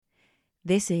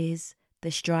This is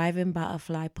the Striving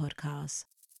Butterfly Podcast.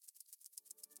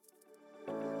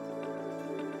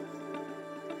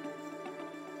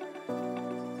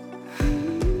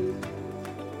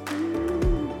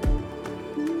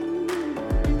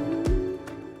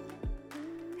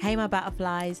 Hey my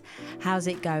butterflies, how's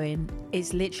it going?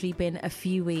 It's literally been a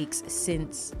few weeks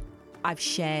since I've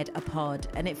shared a pod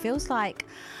and it feels like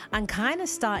I'm kind of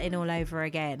starting all over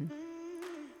again.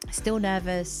 Still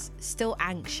nervous, still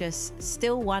anxious,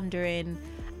 still wondering,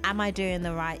 am I doing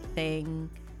the right thing?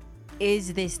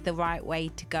 Is this the right way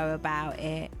to go about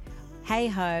it? Hey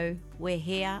ho, we're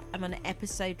here. I'm on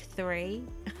episode 3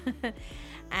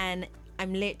 and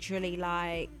I'm literally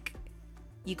like,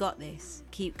 you got this,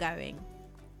 keep going.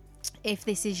 If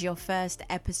this is your first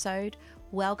episode,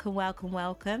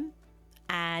 welcome.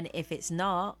 And if it's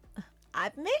not,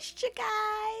 I've missed you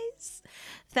guys.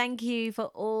 Thank you for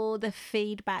all the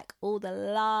feedback, all the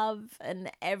love and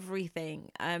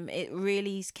everything. It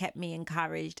really kept me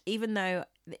encouraged, even though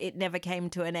it never came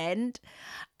to an end.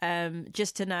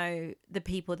 Just to know the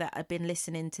people that have been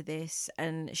listening to this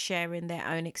and sharing their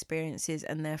own experiences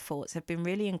and their thoughts have been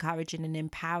really encouraging and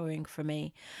empowering for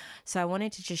me. So I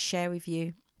wanted to just share with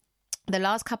you. The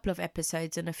last couple of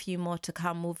episodes and a few more to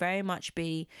come will very much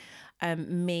be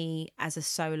me as a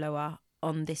soloer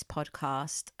on this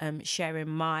podcast, sharing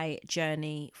my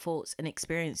journey, thoughts and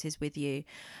experiences with you.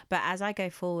 But as I go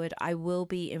forward, I will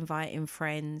be inviting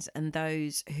friends and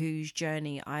those whose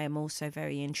journey I am also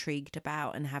very intrigued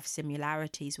about and have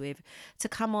similarities with to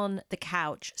come on the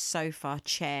couch, sofa,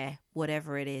 chair,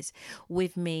 whatever it is,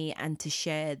 with me and to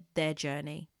share their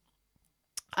journey.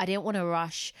 I didn't want to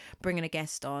rush bringing a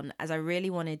guest on as I really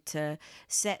wanted to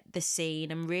set the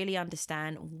scene and really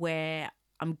understand where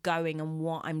I'm going and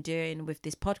what I'm doing with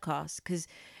this podcast. Because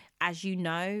as you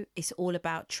know, it's all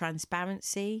about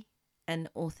transparency and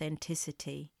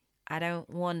authenticity. I don't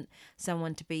want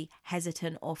someone to be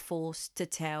hesitant or forced to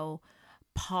tell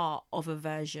part of a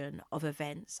version of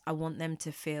events. I want them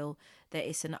to feel that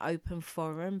it's an open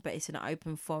forum, but it's an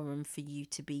open forum for you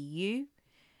to be you.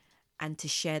 And to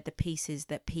share the pieces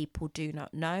that people do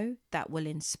not know that will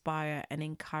inspire and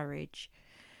encourage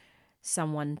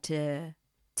someone to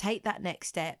take that next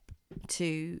step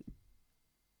to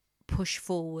push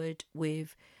forward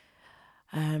with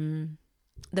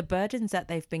the burdens that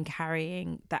they've been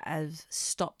carrying that have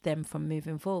stopped them from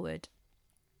moving forward.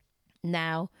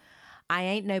 Now, I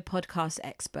ain't no podcast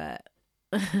expert,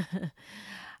 but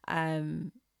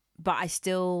I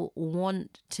still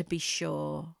want to be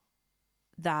sure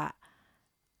that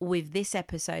with this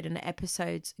episode and the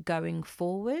episodes going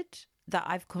forward, that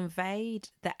I've conveyed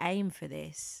the aim for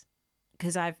this.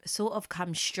 Because I've sort of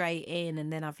come straight in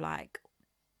and then I've like,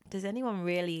 does anyone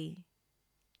really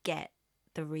get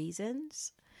the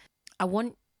reasons? I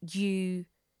want you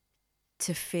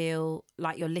to feel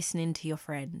like you're listening to your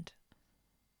friend.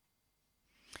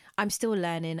 I'm still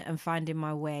learning and finding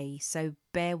my way, so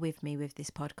bear with me with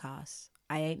this podcast.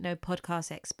 I ain't no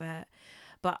podcast expert,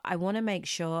 but I want to make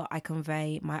sure I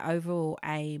convey my overall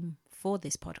aim for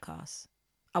this podcast.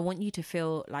 I want you to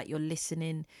feel like you're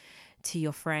listening to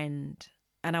your friend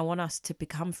and I want us to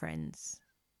become friends.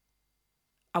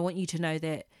 I want you to know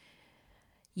that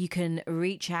you can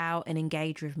reach out and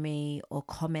engage with me or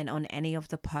comment on any of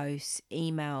the posts,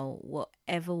 email,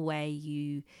 whatever way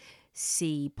you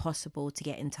see possible to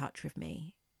get in touch with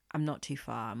me. I'm not too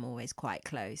far. I'm always quite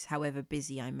close. However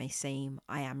busy I may seem,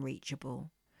 I am reachable.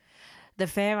 The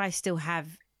fear I still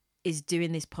have is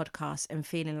doing this podcast and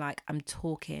feeling like I'm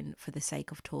talking for the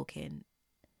sake of talking.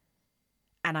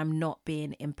 And I'm not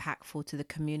being impactful to the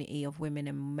community of women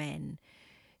and men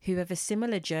who have a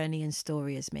similar journey and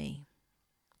story as me.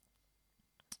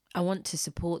 I want to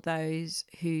support those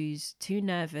who's too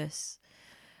nervous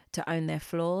to own their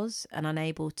flaws and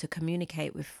unable to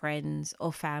communicate with friends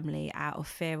or family out of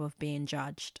fear of being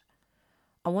judged.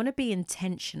 I want to be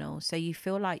intentional so you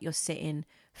feel like you're sitting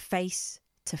face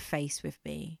to face with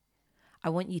me. I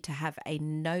want you to have a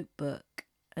notebook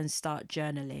and start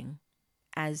journaling,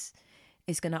 as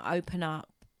it's going to open up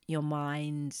your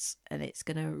minds and it's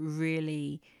going to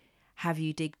really have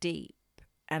you dig deep.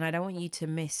 And I don't want you to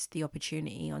miss the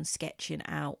opportunity on sketching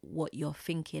out what you're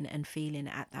thinking and feeling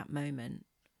at that moment.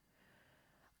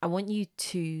 I want you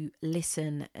to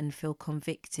listen and feel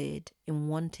convicted in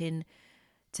wanting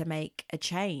to make a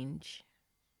change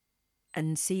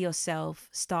and see yourself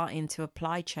starting to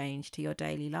apply change to your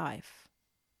daily life.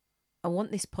 I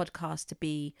want this podcast to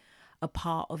be a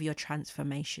part of your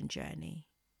transformation journey.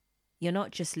 You're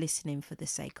not just listening for the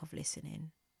sake of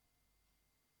listening.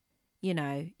 You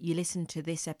know, you listen to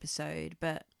this episode,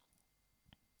 but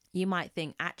you might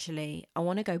think, actually, I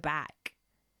want to go back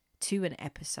to an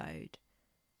episode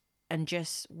and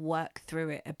just work through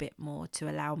it a bit more to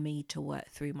allow me to work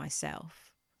through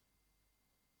myself.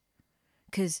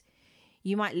 Because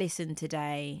you might listen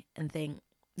today and think,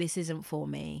 this isn't for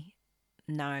me.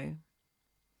 No.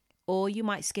 Or you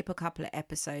might skip a couple of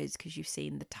episodes because you've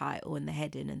seen the title and the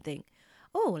heading and think,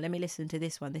 oh, let me listen to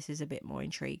this one. This is a bit more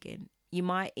intriguing. You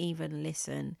might even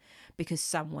listen because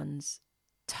someone's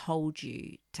told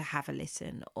you to have a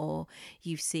listen, or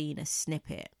you've seen a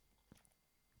snippet.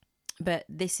 But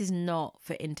this is not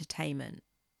for entertainment,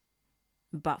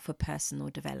 but for personal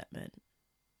development.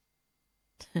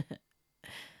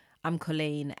 I'm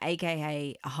Colleen,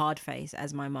 aka a hard face,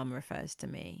 as my mum refers to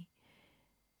me.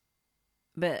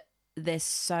 But there's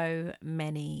so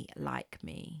many like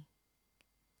me.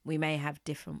 We may have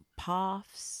different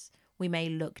paths, we may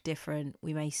look different,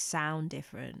 we may sound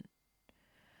different.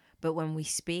 But when we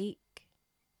speak,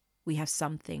 we have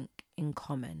something in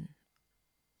common.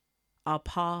 Our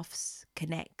paths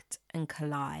connect and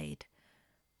collide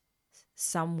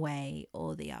some way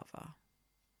or the other.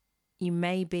 You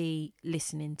may be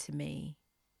listening to me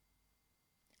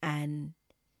and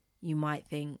you might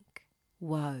think,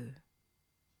 whoa,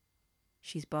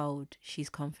 she's bold, she's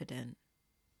confident.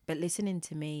 But listening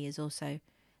to me is also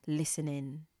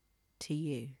listening to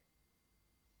you.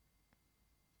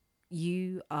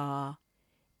 You are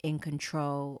in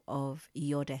control of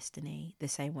your destiny the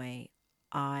same way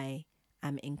I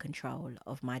am in control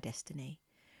of my destiny.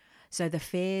 So the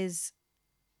fears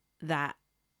that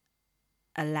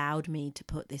allowed me to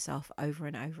put this off over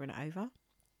and over and over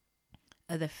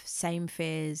are the same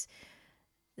fears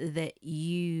that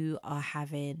you are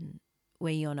having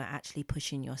where you're not actually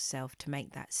pushing yourself to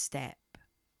make that step.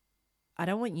 I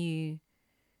don't want you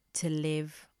to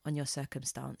live on your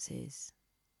circumstances,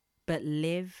 but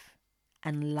live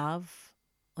and love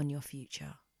on your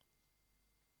future.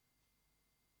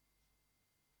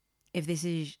 If this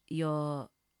is your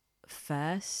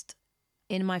first,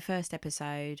 in my first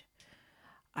episode,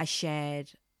 I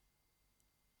shared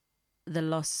the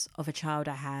loss of a child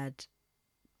I had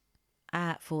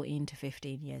at 14 to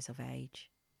 15 years of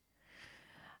age.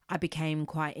 I became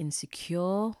quite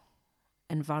insecure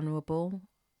and vulnerable.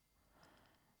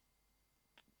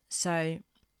 So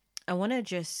I want to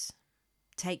just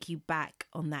take you back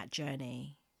on that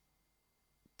journey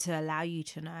to allow you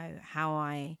to know how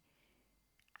I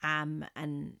am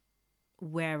and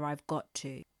where I've got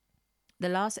to.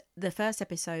 The first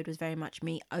episode was very much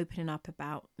me opening up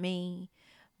about me.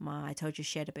 I told you,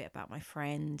 shared a bit about my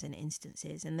friends and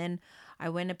instances. And then I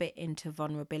went a bit into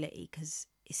vulnerability because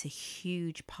it's a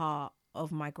huge part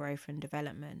of my growth and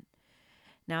development.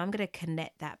 Now I'm going to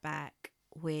connect that back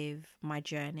with my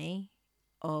journey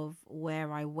of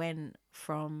where I went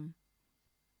from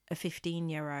a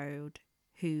 15-year-old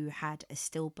who had a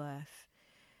stillbirth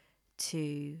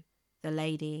to the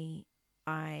lady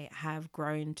I have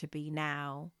grown to be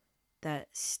now, that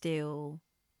still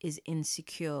is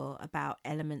insecure about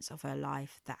elements of her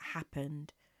life that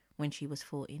happened when she was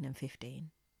 14 and 15.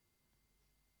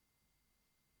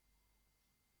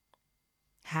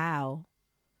 How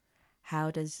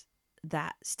does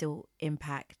that still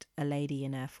impact a lady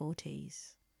in her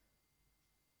 40s?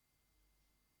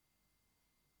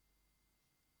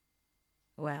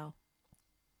 Well,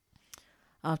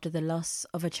 after the loss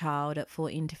of a child at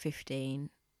 14 to 15,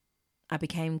 I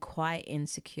became quite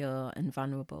insecure and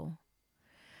vulnerable.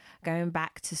 Going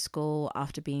back to school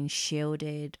after being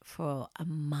shielded for a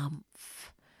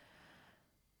month.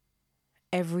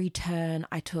 Every turn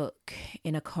I took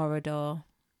in a corridor,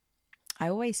 I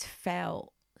always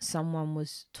felt someone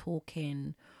was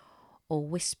talking or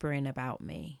whispering about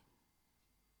me.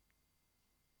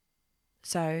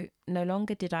 So no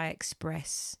longer did I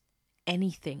express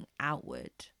anything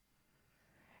outward.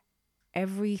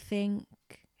 Everything,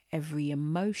 every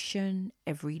emotion,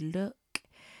 every look,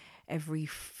 every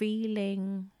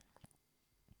feeling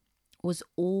was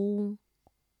all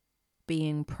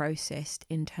being processed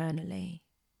internally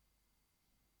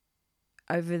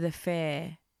over the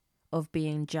fear of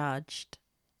being judged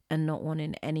and not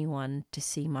wanting anyone to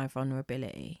see my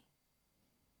vulnerability.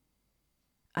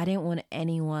 I didn't want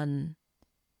anyone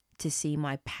to see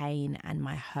my pain and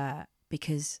my hurt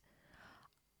because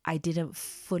I didn't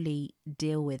fully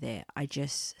deal with it. I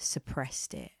just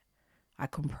suppressed it. I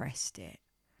compressed it.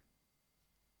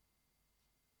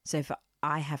 So if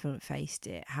I haven't faced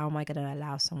it, how am I going to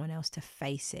allow someone else to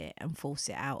face it and force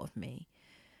it out of me?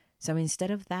 So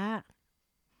instead of that,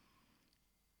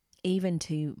 even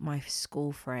to my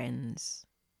school friends,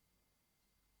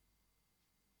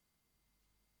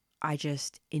 I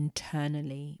just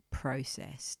internally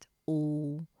processed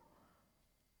all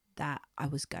that I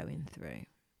was going through.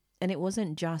 And it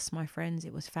wasn't just my friends,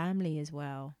 it was family as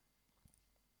well.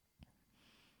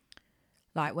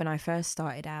 Like when I first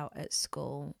started out at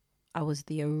school, I was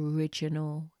the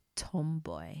original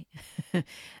tomboy.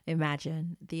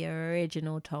 Imagine, the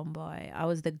original tomboy. I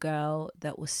was the girl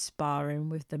that was sparring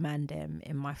with the mandem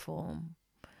in my form,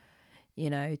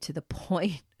 to the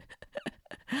point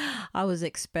I was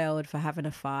expelled for having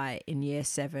a fight in year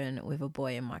 7 with a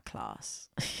boy in my class.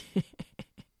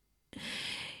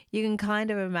 You can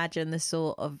kind of imagine the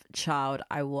sort of child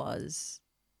I was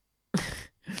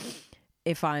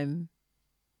if I'm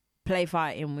play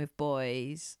fighting with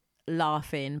boys,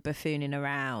 laughing, buffooning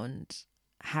around,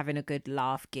 having a good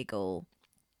laugh, giggle,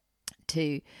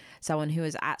 to someone who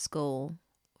was at school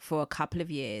for a couple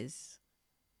of years,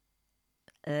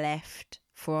 left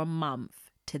for a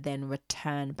month to then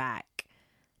return back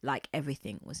like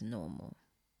everything was normal.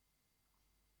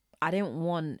 I didn't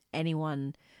want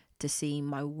anyone to see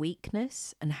my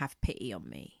weakness and have pity on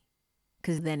me,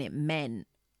 because then it meant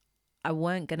I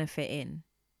weren't going to fit in.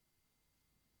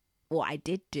 What I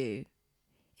did do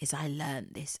is I learned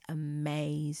this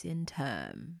amazing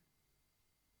term.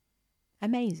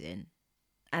 Amazing.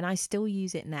 And I still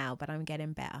use it now, but I'm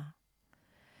getting better.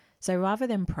 So rather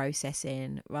than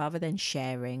processing, rather than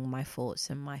sharing my thoughts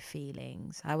and my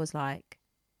feelings, I was like,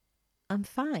 I'm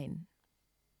fine.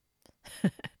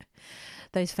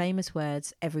 Those famous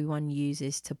words everyone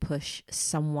uses to push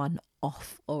someone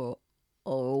off or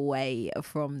away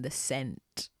from the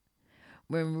scent,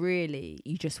 when really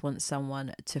you just want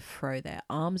someone to throw their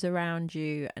arms around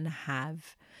you and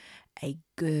have a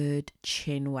good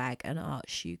chin wag and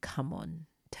ask you, come on,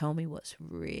 tell me what's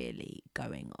really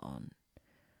going on.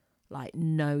 Like,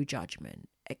 no judgment,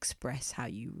 express how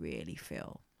you really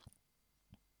feel.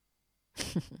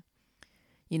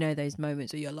 Those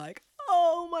moments where you're like,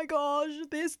 oh my gosh,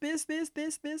 this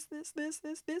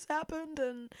happened,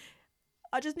 and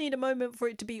I just need a moment for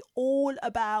it to be all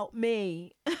about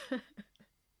me.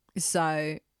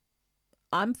 So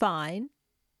I'm fine.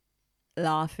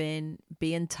 Laughing,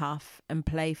 being tough, and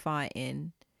play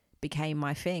fighting became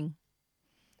my thing.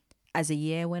 As a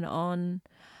year went on,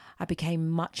 I became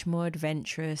much more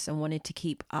adventurous and wanted to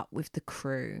keep up with the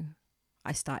crew.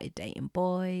 I started dating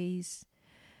boys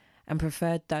and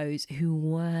preferred those who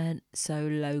weren't so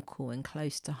local and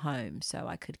close to home, so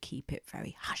I could keep it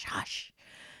very hush-hush.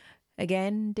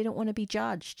 Again, didn't want to be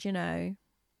judged,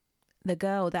 The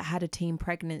girl that had a teen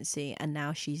pregnancy and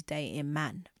now she's dating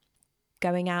man.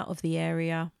 Going out of the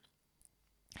area,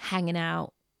 hanging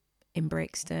out in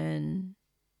Brixton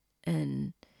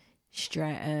and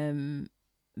Streatham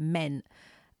meant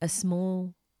a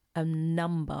small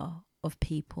number of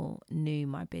people knew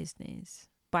my business.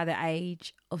 By the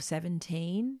age of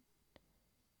 17,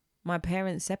 my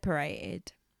parents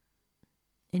separated.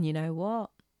 And you know what?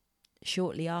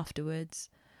 Shortly afterwards,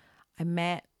 I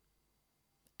met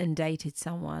and dated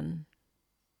someone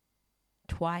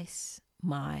twice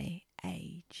my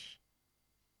age.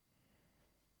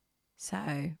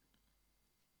 So,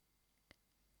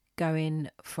 going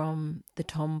from the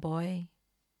tomboy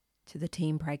to the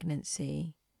teen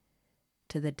pregnancy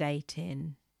to the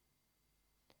dating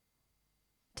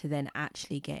to then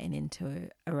actually getting into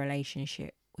a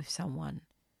relationship with someone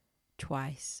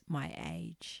twice my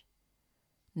age,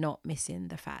 not missing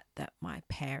the fact that my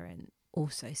parent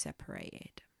also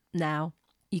separated. Now,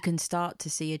 you can start to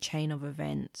see a chain of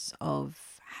events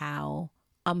of how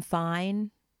I'm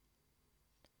fine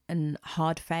and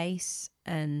hard face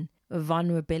and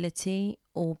vulnerability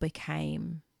all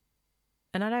became,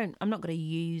 and I'm not going to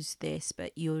use this,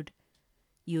 but you'd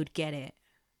get it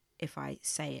if I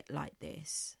say it like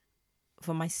this.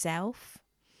 For myself,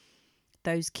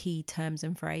 those key terms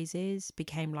and phrases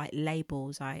became like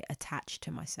labels I attached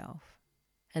to myself,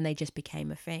 and they just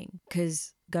became a thing.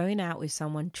 Because going out with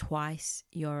someone twice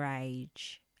your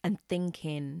age and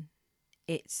thinking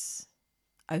it's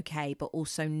okay, but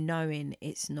also knowing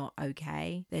it's not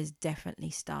okay, there's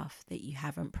definitely stuff that you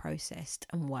haven't processed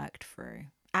and worked through.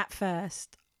 At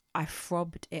first, I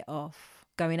throbbed it off,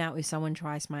 going out with someone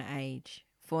twice my age,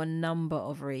 for a number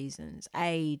of reasons.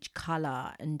 Age,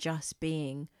 colour, and just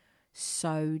being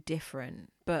so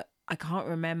different. But I can't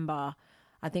remember.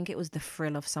 I think it was the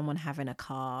thrill of someone having a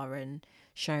car and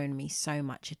showing me so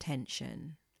much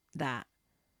attention that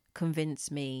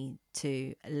convinced me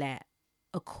to let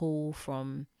a call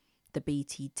from the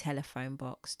BT telephone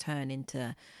box turn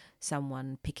into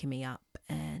someone picking me up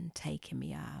and taking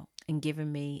me out and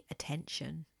giving me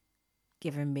attention,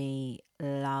 giving me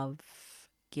love,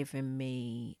 giving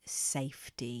me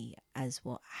safety as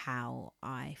how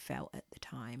I felt at the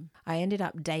time. I ended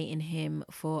up dating him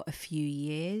for a few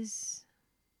years,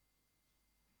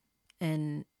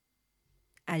 and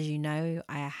know,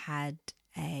 I had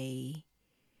a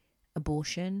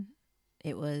abortion.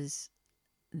 It was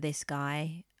this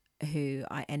guy who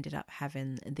I ended up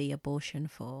having the abortion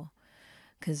for,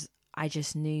 because I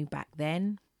just knew back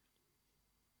then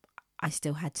I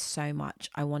still had so much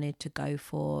I wanted to go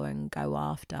for and go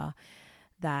after,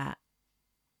 that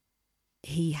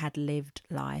he had lived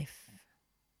life.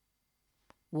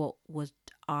 What would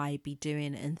I be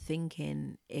doing and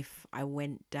thinking if I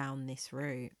went down this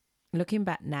route? Looking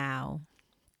back now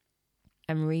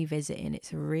and revisiting,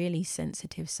 it's a really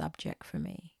sensitive subject for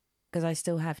me, because I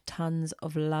still have tons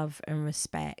of love and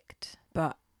respect.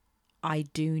 But I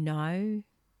do know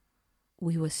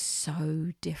we were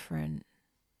so different,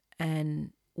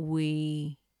 and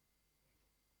we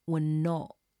were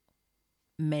not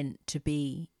meant to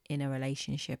be in a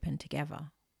relationship and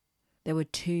together. There were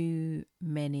too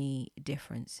many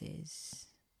differences.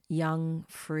 Young,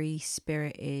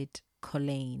 free-spirited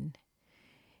Colleen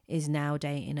is now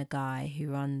dating a guy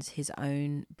who runs his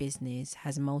own business,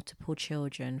 has multiple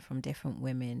children from different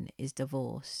women, is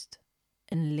divorced,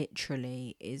 and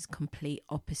literally is complete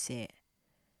opposite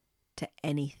to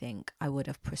anything I would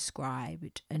have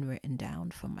prescribed and written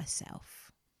down for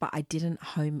myself. But I didn't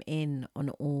home in on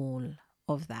all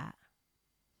of that,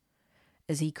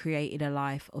 as he created a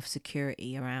life of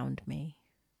security around me.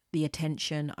 The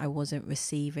attention I wasn't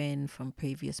receiving from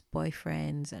previous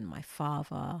boyfriends and my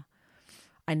father,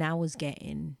 I now was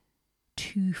getting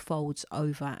twofolds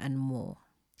over and more.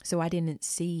 So I didn't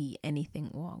see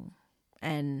anything wrong,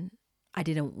 and I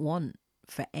didn't want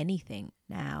for anything.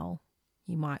 Now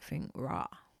you might think, rah,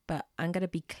 but I'm going to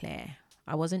be clear.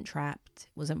 I wasn't trapped,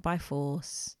 wasn't by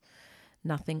force,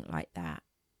 nothing like that.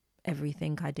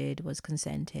 Everything I did was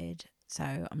consented. So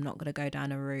I'm not going to go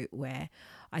down a route where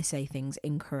I say things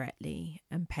incorrectly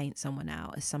and paint someone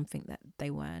out as something that they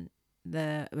weren't.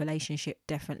 The relationship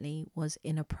definitely was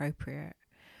inappropriate,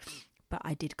 but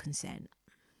I did consent.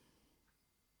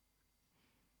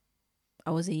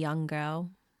 I was a young girl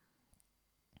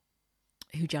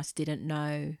who just didn't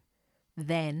know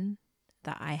then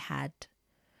that I had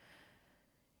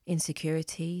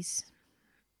insecurities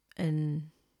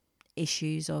and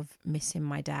issues of missing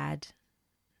my dad,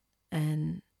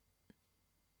 and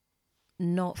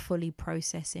not fully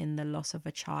processing the loss of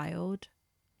a child,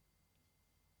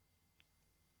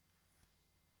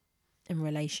 and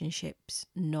relationships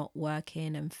not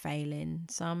working and failing,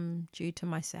 some due to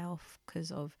myself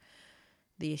because of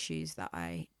the issues that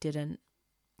I didn't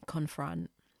confront.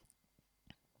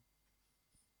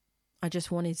 I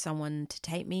just wanted someone to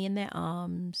take me in their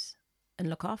arms and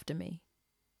look after me.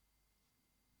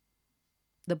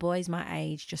 The boys my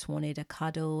age just wanted a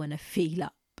cuddle and a feel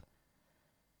up.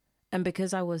 And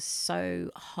because I was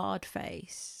so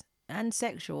hard-faced and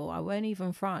sexual, I won't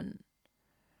even front,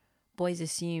 boys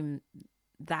assumed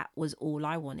that was all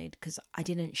I wanted, because I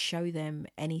didn't show them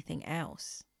anything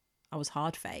else. I was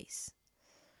hard-faced.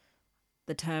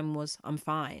 The term was, I'm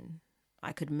fine.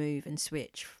 I could move and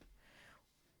switch.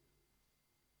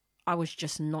 I was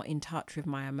just not in touch with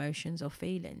my emotions or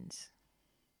feelings.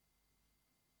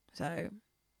 So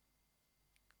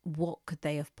what could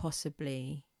they have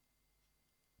possibly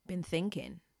been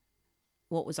thinking?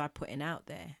 What was I putting out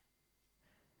there?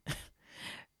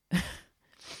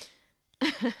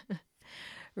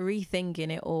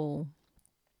 Rethinking it all,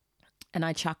 and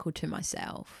I chuckled to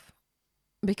myself,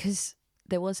 because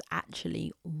there was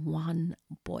actually one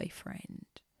boyfriend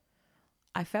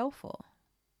I fell for,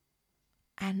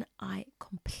 and I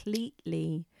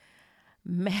completely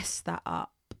messed that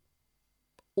up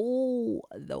all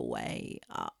the way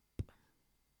up.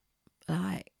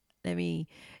 Like, let me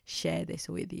share this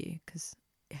with you, because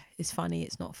it's funny,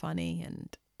 it's not funny,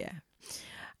 and yeah.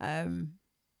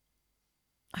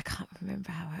 I can't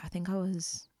remember I think I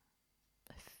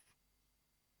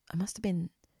must have been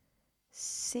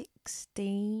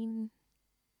 16,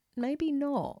 maybe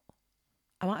not.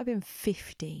 I might have been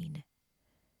 15.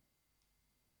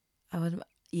 I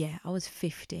was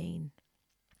 15.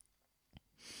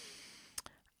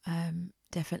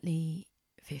 Definitely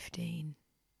 15.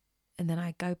 And then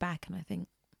I go back and I think,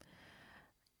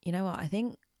 you know what? I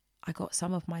think I got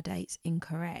some of my dates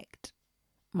incorrect.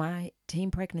 My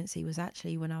teen pregnancy was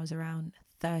actually when I was around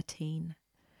 13,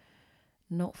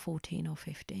 not 14 or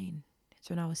 15. It's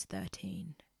when I was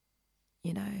 13.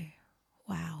 You know,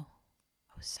 wow,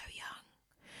 I was so young.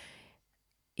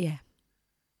 Yeah.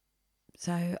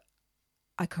 So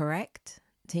I correct.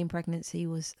 Teen pregnancy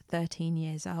was 13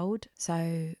 years old.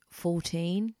 So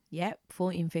 14,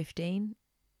 15.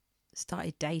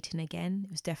 Started dating again.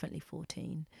 It was definitely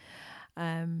 14.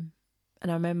 And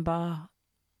I remember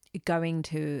going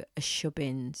to a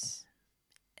Shubbins,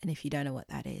 And if you don't know what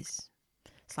that is,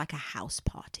 it's like a house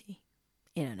party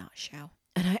in a nutshell.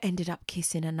 And I ended up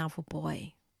kissing another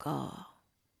boy. God,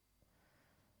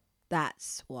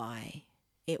 that's why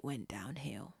it went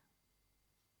downhill.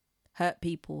 Hurt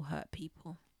people hurt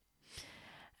people.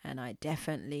 And I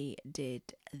definitely did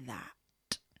that.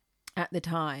 At the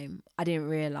time, I didn't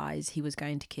realise he was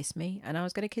going to kiss me and I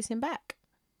was going to kiss him back.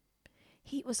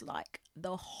 He was like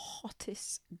the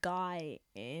hottest guy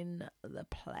in the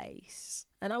place.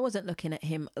 And I wasn't looking at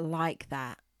him like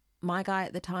that. My guy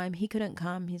at the time, he couldn't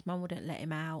come. His mum wouldn't let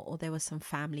him out, or there was some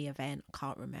family event. I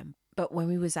can't remember. But when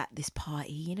we was at this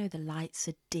party, you know, the lights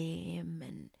are dim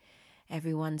and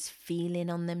everyone's feeling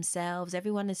on themselves.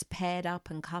 Everyone is paired up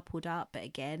and coupled up. But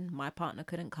again, my partner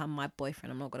couldn't come. My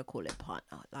boyfriend, I'm not going to call it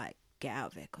partner. Like, get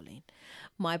out of it, Colleen.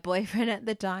 My boyfriend at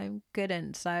the time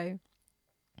couldn't. So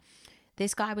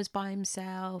this guy was by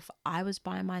himself. I was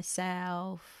by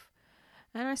myself.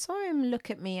 And I saw him look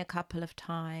at me a couple of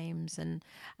times. And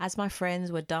as my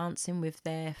friends were dancing with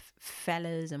their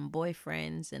fellas and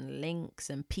boyfriends and links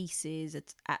and pieces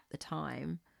at the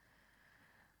time,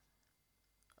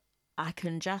 I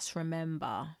can just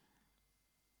remember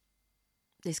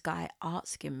this guy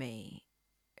asking me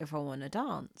if I want to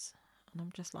dance. And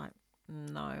I'm just like,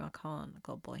 no, I can't. I've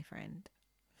got a boyfriend.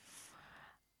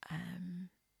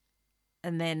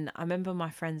 And then I remember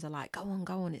my friends are like, go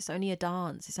on. It's only a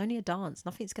dance.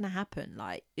 Nothing's going to happen.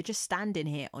 Like, you're just standing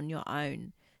here on your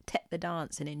own. Take the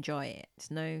dance and enjoy it.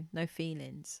 It's no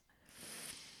feelings.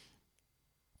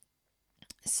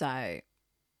 So,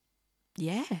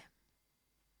 yeah.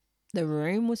 The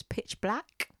room was pitch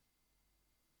black.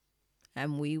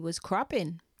 And we was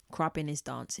crubbing. Crubbing is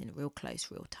dancing real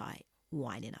close, real tight.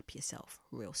 Winding up yourself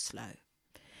real slow.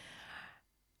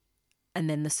 And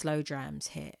then the slow drums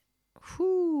hit.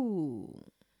 Whoo!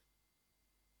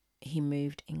 He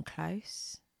moved in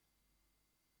close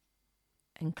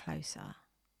and closer.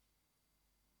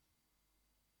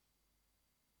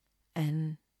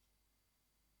 And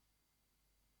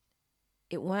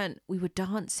we were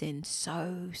dancing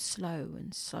so slow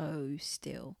and so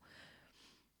still.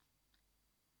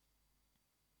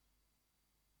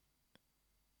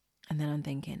 And then I'm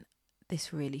thinking,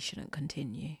 this really shouldn't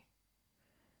continue.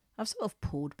 I've sort of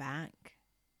pulled back.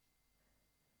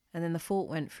 And then the thought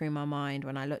went through my mind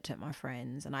when I looked at my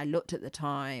friends, and I looked at the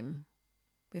time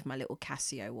with my little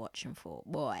Casio watch and thought,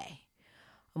 boy,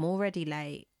 I'm already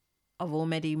late. I've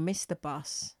already missed the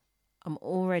bus. I'm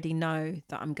already know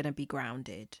that I'm going to be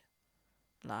grounded.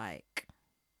 Like,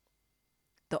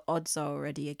 the odds are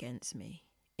already against me.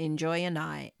 Enjoy your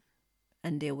night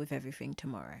and deal with everything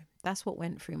tomorrow. That's what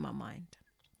went through my mind.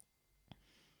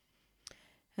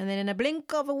 And then in a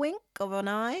blink of a wink of an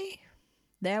eye,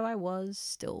 there I was,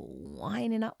 still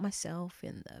winding up myself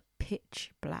in the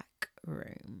pitch black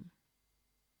room.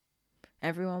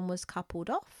 Everyone was coupled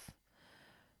off.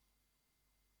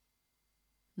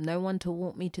 No one to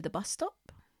walk me to the bus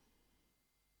stop.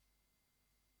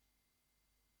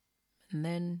 And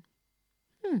then,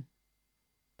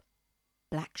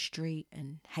 Blackstreet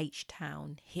and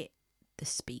H-Town hit the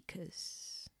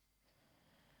speakers.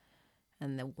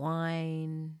 And the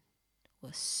wine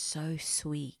was so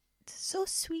sweet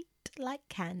like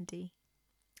candy.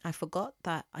 I forgot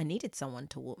that I needed someone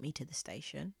to walk me to the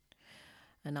station.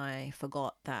 And I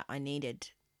forgot that I needed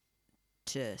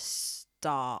to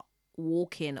start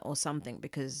walking or something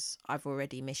because I've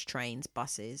already missed trains,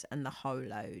 buses and the whole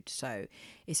load. So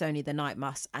it's only the night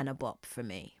bus and a bop for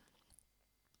me.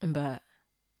 But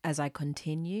as I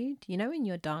continued, you know, when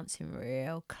you're dancing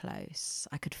real close,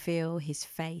 I could feel his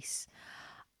face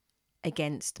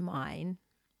against mine.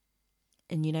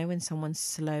 And you know when someone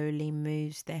slowly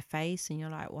moves their face and you're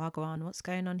like, Wagwan, what's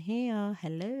going on here?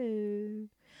 Hello.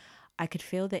 I could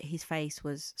feel that his face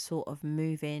was sort of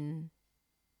moving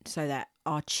so that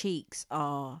our cheeks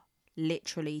are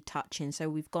literally touching. So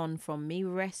we've gone from me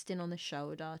resting on the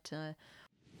shoulder to...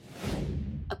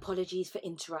 Apologies for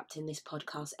interrupting this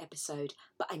podcast episode,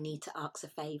 but I need to ask a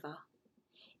favour.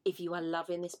 If you are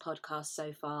loving this podcast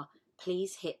so far,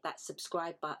 please hit that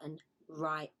subscribe button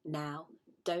right now.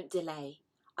 Don't delay.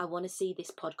 I want to see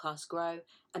this podcast grow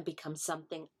and become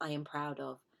something I am proud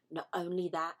of. Not only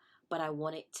that, but I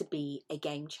want it to be a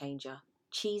game changer.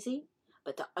 Cheesy,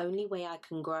 but the only way I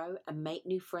can grow and make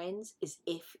new friends is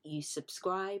if you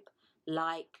subscribe,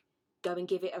 like, go and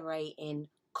give it a rating,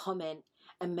 comment,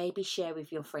 and maybe share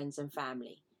with your friends and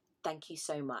family. Thank you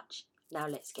so much. Now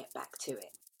let's get back to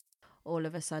it. All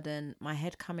of a sudden, my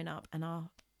head coming up and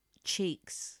our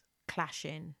cheeks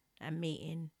clashing and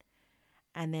meeting.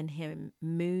 And then him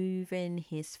moving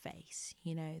his face,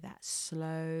 you know, that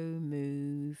slow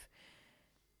move.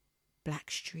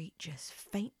 Blackstreet just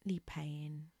faintly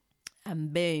paying.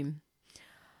 And boom.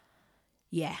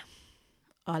 Yeah.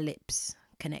 Our lips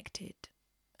connected.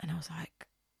 And I was like,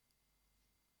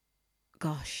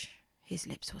 gosh, his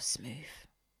lips were smooth.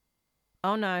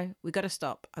 Oh no, we got to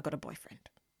stop. I got a boyfriend.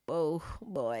 Oh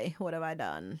boy, what have I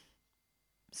done?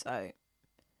 So,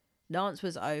 dance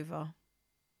was over.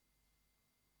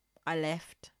 I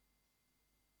left.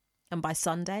 And by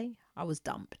Sunday, I was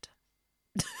dumped.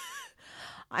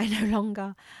 I no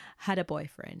longer had a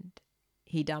boyfriend.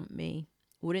 He dumped me,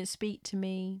 wouldn't speak to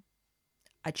me.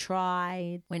 I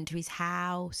tried, went to his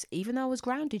house, even though I was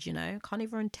grounded, can't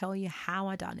even tell you how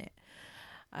I done it.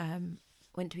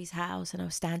 Went to his house and I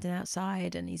was standing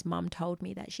outside and his mum told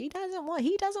me that he doesn't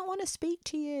want to speak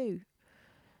to you.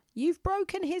 You've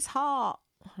broken his heart.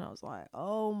 And I was like,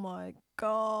 oh my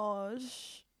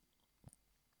gosh.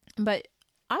 But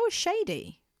I was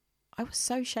shady. I was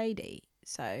so shady.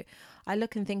 So I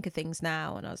look and think of things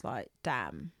now and I was like,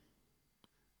 damn,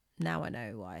 now I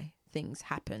know why things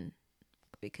happen.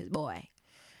 Because, boy,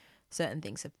 certain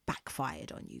things have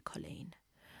backfired on you, Colleen.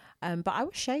 But I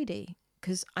was shady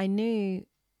because I knew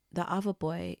the other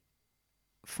boy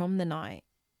from the night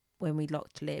when we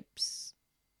locked lips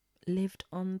lived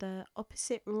on the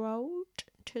opposite road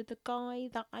to the guy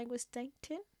that I was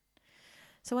dating.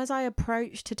 So as I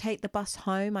approached to take the bus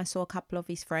home, I saw a couple of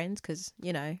his friends because,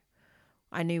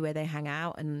 I knew where they hang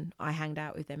out and I hanged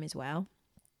out with them as well.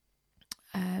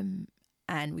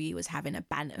 And we was having a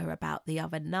banter about the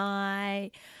other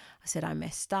night. I said I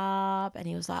messed up and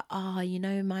he was like, oh,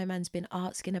 my man's been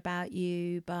asking about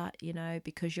you, but,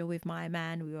 because you're with my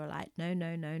man, we were like, no.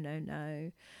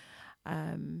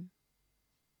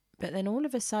 But then all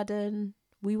of a sudden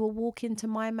we were walking to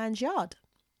my man's yard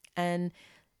and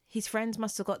his friends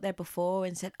must have got there before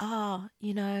and said,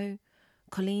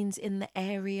 Colleen's in the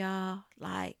area,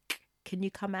 like, can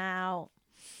you come out?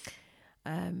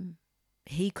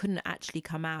 He couldn't actually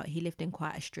come out. He lived in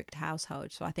quite a strict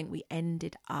household. So I think we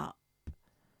ended up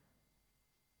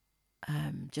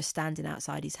just standing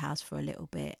outside his house for a little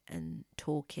bit and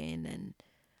talking. And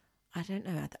I don't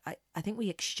know. I think we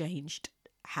exchanged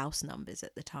house numbers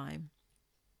at the time.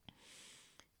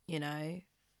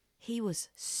 He was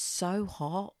so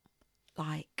hot.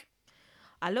 Like,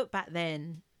 I look back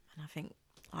then and I think,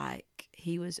 like,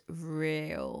 he was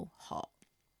real hot.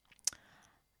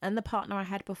 And the partner I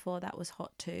had before that was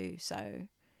hot too. So,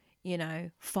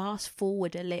 fast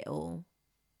forward a little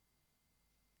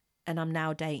and I'm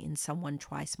now dating someone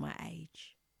twice my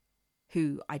age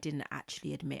who I didn't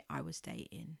actually admit I was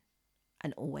dating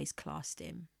and always classed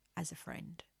him as a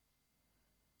friend.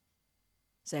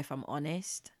 So if I'm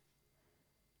honest,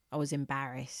 I was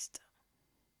embarrassed.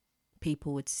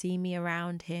 People would see me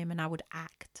around him and I would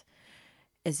act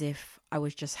as if I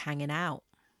was just hanging out.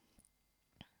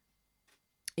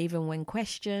 Even when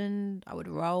questioned, I would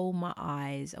roll my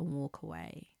eyes and walk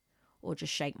away or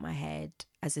just shake my head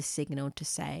as a signal to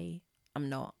say I'm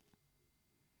not.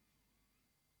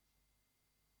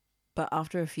 But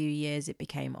after a few years, it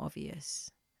became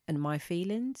obvious and my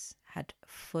feelings had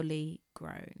fully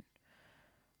grown.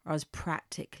 I was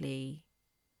practically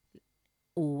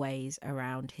always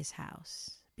around his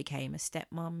house, became a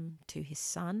stepmom to his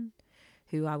son,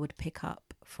 who I would pick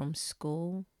up from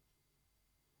school.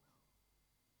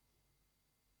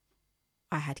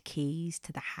 I had keys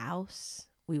to the house.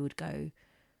 We would go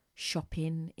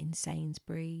shopping in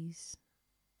Sainsbury's.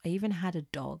 I even had a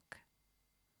dog.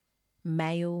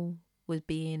 Mail was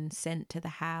being sent to the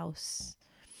house.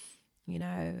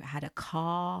 Had a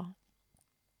car.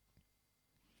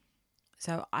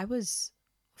 So I was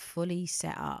fully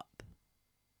set up.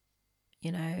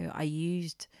 I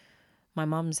used my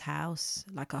mum's house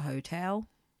like a hotel.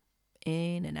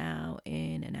 In and out,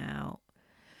 in and out.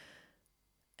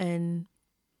 And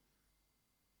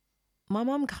my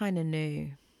mum kind of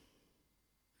knew.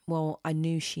 Well, I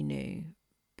knew she knew,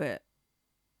 but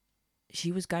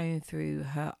she was going through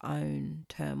her own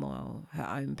turmoil, her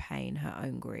own pain, her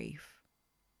own grief.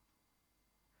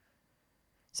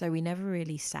 So we never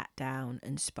really sat down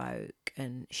and spoke,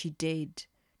 and she did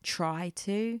try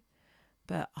to,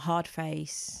 but hard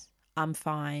face, I'm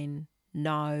fine,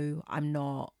 no, I'm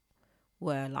not,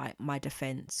 were like my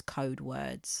defense code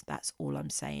words. That's all I'm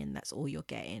saying. That's all you're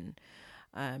getting.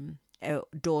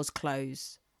 Doors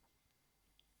closed,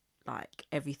 like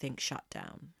everything shut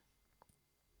down.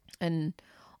 And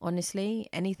honestly,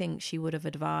 anything she would have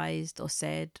advised or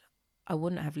said, I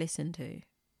wouldn't have listened to.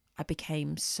 I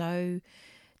became so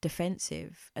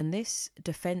defensive. And this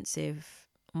defensive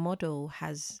model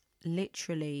has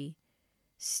literally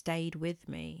stayed with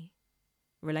me,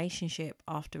 relationship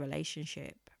after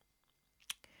relationship.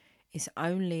 It's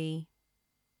only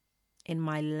in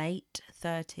my late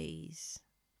 30s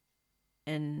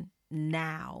and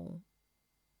now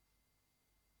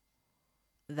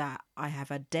that I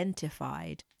have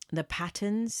identified the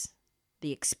patterns,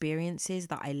 the experiences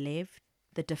that I lived,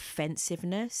 the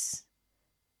defensiveness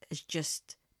has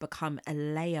just become a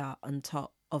layer on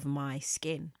top of my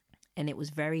skin. And it was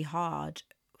very hard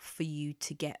for you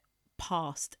to get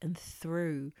past and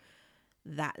through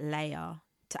that layer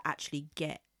to actually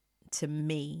get to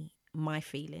me, my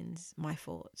feelings, my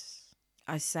thoughts.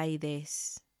 I say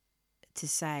this to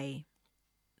say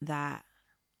that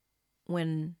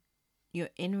when you're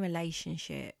in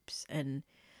relationships and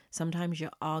sometimes you're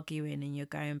arguing and you're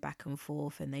going back and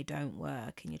forth and they don't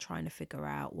work and you're trying to figure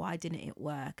out why didn't it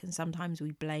work, and sometimes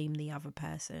we blame the other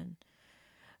person.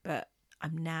 But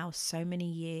I'm now so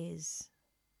many years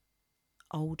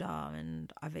older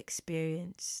and I've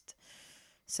experienced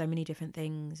so many different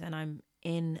things, and I'm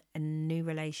in a new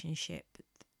relationship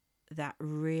that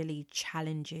really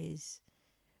challenges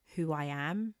who I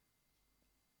am.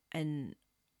 And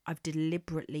I've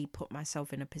deliberately put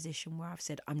myself in a position where I've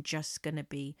said I'm just going to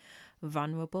be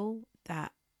vulnerable,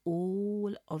 that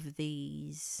all of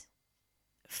these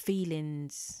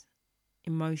feelings,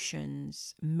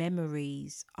 emotions,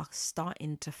 memories are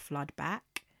starting to flood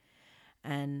back.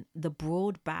 And the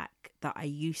broad back that I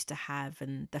used to have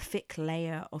and the thick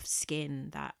layer of skin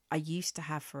that I used to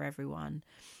have for everyone,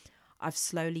 I've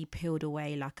slowly peeled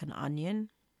away like an onion.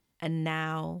 And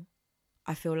now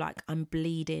I feel like I'm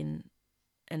bleeding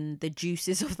and the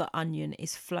juices of the onion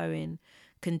is flowing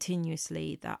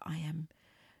continuously, that I am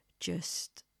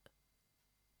just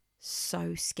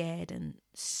so scared and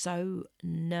so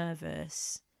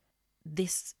nervous.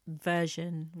 This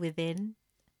version within,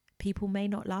 people may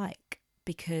not like,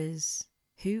 because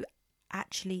who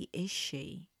actually is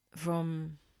she?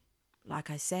 From, like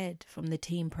I said, from the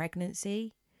teen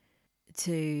pregnancy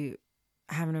to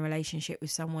having a relationship with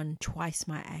someone twice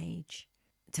my age,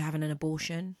 to having an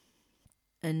abortion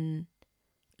and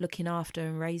looking after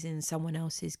and raising someone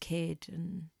else's kid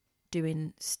and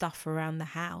doing stuff around the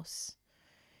house.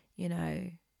 You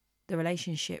know, the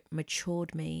relationship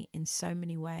matured me in so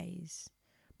many ways,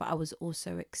 but I was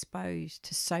also exposed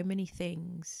to so many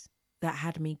things that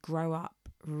had me grow up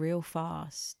real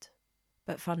fast.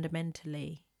 But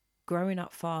fundamentally, growing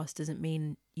up fast doesn't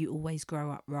mean you always grow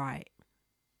up right,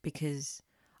 because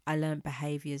I learned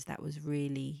behaviours that was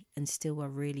really and still are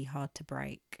really hard to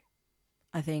break.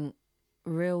 I think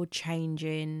real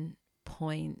changing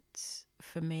points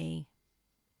for me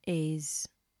is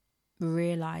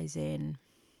realising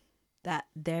that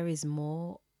there is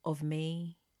more of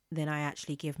me than I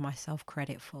actually give myself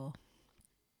credit for.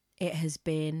 It has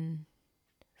been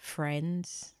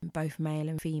friends, both male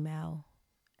and female,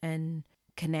 and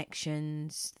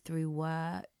connections through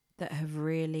work that have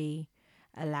really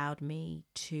allowed me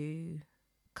to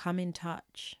come in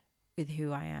touch with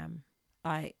who I am.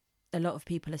 Like, a lot of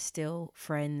people are still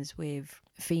friends with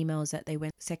females that they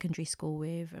went secondary school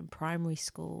with and primary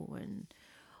school and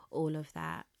all of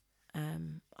that.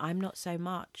 I'm not so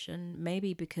much, and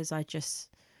maybe because I just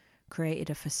created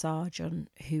a facade on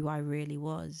who I really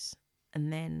was.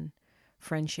 And then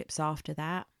friendships after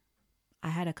that, I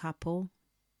had a couple,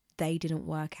 they didn't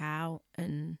work out,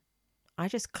 and I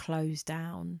just closed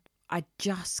down. I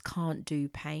just can't do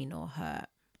pain or hurt.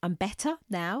 I'm better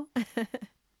now,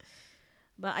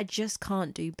 but I just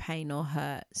can't do pain or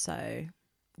hurt. So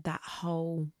that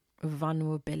whole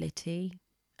vulnerability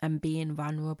and being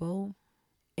vulnerable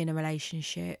in a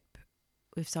relationship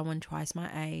with someone twice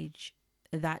my age,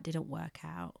 that didn't work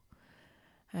out.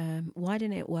 Why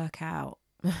didn't it work out?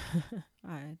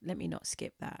 Let me not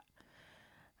skip that.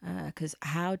 Because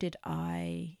how did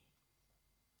I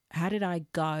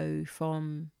go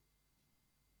from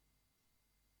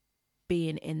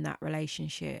being in that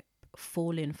relationship,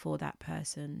 falling for that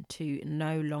person, to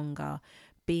no longer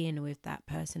being with that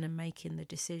person and making the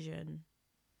decision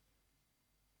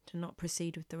to not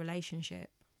proceed with the relationship?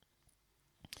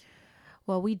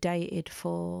 Well, we dated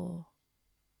for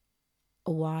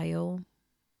a while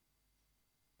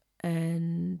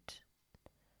and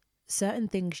certain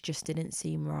things just didn't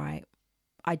seem right.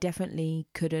 I definitely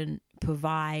couldn't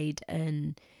provide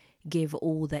and give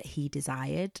all that he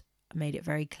desired. I made it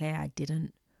very clear I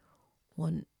didn't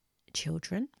want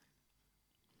children.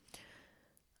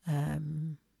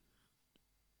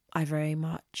 I very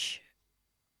much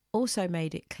also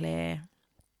made it clear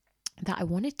that I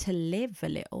wanted to live a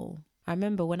little. I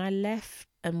remember when I left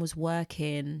and was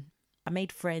working, I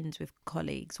made friends with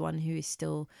colleagues, one who is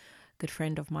still a good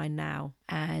friend of mine now,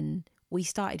 and we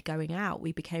started going out.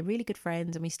 We became really good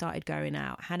friends and we started going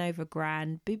out. Hanover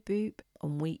Grand, boop boop,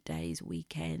 on weekdays,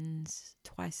 weekends,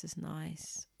 twice as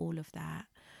nice, all of that.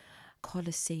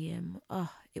 Colosseum,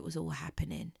 it was all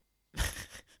happening.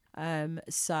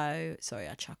 So sorry,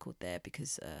 I chuckled there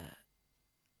because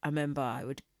I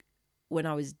remember when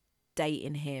I was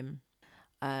dating him,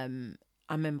 I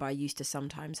remember I used to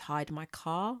sometimes hide my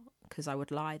car because I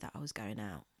would lie that I was going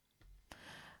out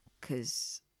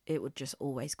because it would just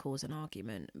always cause an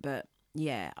argument. But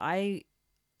yeah, I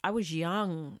was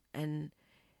young and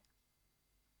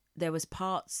there was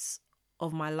parts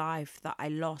of my life that I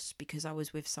lost because I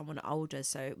was with someone older.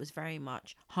 So it was very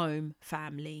much home,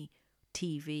 family,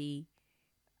 TV,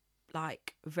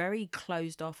 like very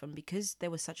closed off. And because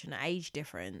there was such an age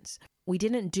difference, we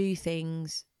didn't do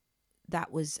things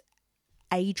that was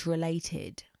age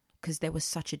related because there was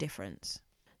such a difference.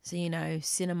 So, you know,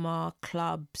 cinema,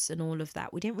 clubs and all of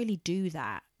that, we didn't really do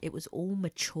that. It was all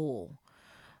mature.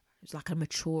 It was like a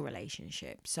mature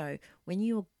relationship. So when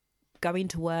you're going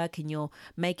to work and you're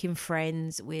making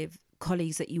friends with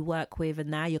colleagues that you work with and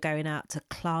now you're going out to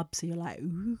clubs and you're like,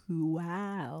 ooh,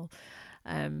 wow.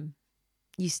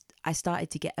 I started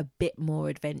to get a bit more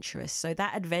adventurous. So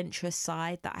that adventurous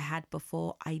side that I had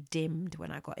before, I dimmed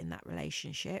when I got in that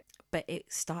relationship, but it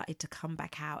started to come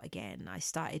back out again. I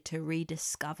started to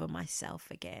rediscover myself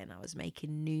again. I was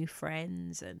making new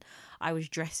friends and I was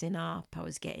dressing up. I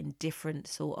was getting different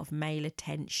sort of male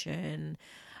attention.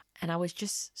 And I was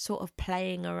just sort of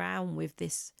playing around with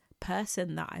this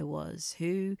person that I was.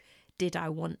 Who did I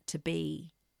want to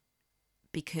be?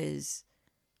 Because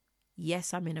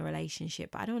yes, I'm in a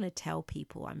relationship, but I don't want to tell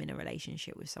people I'm in a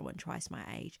relationship with someone twice my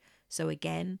age. So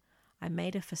again, I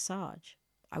made a facade.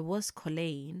 I was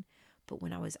Colleen, but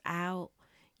when I was out,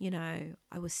 you know,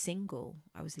 I was single.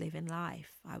 I was living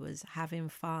life. I was having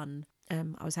fun.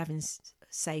 I was having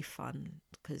safe fun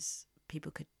because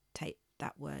people could take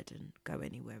that word and go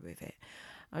anywhere with it.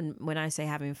 And when I say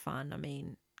having fun, I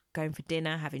mean going for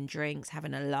dinner, having drinks,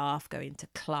 having a laugh, going to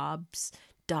clubs,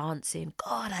 dancing.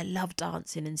 God, I love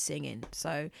dancing and singing.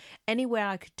 So anywhere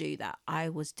I could do that, I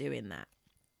was doing that.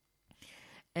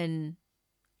 And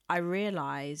I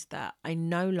realized that I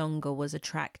no longer was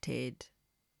attracted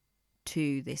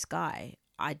to this guy.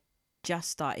 I just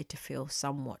started to feel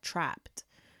somewhat trapped.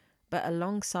 But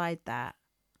alongside that,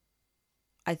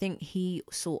 I think he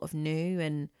sort of knew,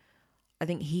 and I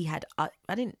think he had, I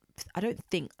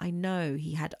know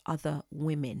he had other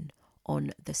women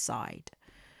on the side.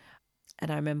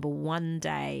 And I remember one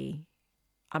day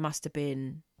I must have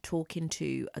been talking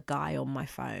to a guy on my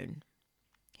phone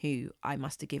who I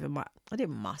must have given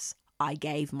I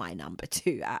gave my number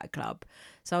to at a club.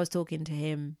 So I was talking to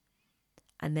him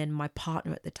and then my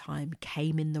partner at the time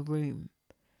came in the room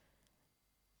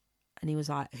and he was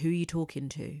like, who are you talking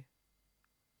to?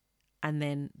 And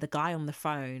then the guy on the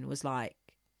phone was like,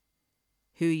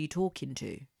 who are you talking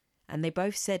to? And they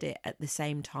both said it at the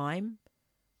same time.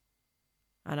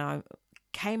 And I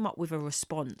came up with a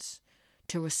response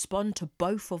to respond to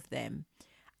both of them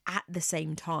at the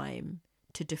same time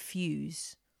to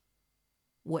diffuse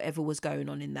whatever was going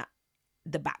on in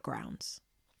the backgrounds.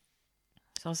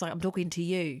 So I was like, I'm talking to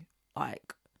you,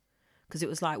 like, because it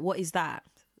was like, what is that?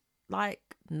 Like,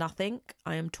 nothing.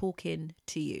 I am talking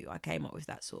to you. I came up with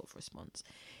that sort of response.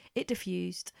 It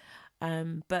diffused,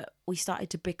 but we started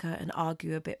to bicker and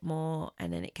argue a bit more,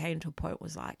 and then it came to a point where it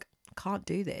was like, I can't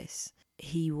do this.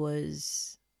 He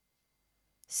was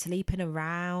sleeping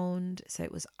around, so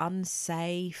it was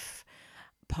unsafe,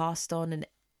 passed on an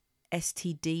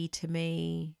STD to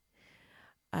me.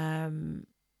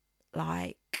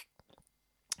 Like,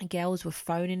 girls were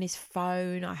phoning his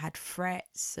phone. I had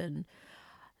threats, and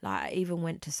like, I even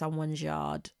went to someone's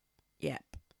yard. Yep,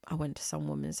 I went to some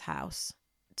woman's house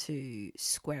to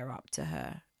square up to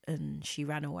her, and she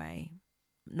ran away,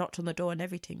 knocked on the door and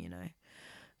everything, you know,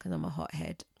 because I'm a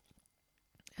hothead.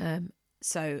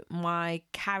 So my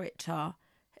character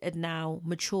had now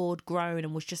matured, grown,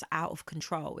 and was just out of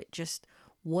control. It just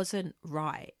wasn't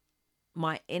right.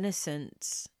 My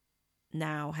innocence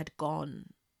now had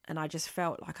gone, and I just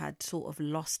felt like I'd sort of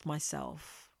lost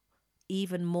myself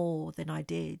even more than I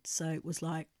did. So it was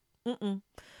like,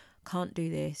 can't do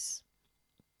this.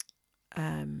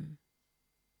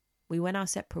 We went our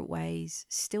separate ways,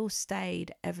 still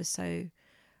stayed ever so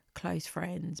close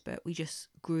friends, but we just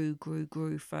grew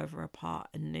further apart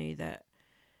and knew that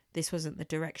this wasn't the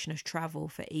direction of travel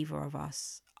for either of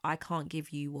us. I can't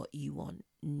give you what you want,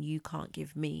 and you can't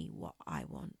give me what I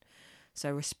want.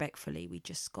 So respectfully, we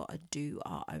just got to do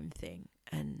our own thing.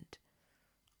 And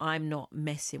I'm not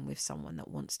messing with someone that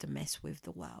wants to mess with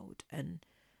the world. And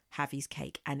have his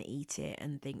cake and eat it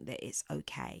and think that it's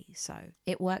okay. So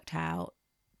it worked out.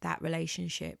 That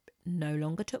relationship no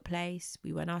longer took place.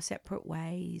 We went our separate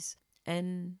ways.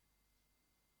 And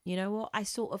you know what? I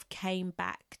sort of came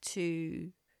back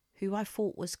to who I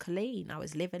thought was Colleen. I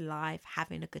was living life,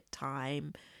 having a good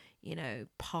time, you know,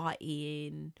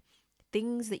 partying,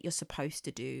 things that you're supposed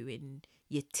to do in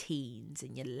your teens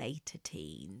and your later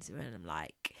teens, when I'm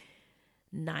like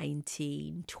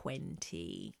 19,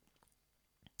 20.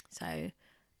 So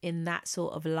in that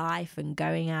sort of life and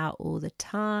going out all the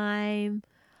time,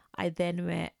 I then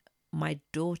met my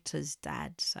daughter's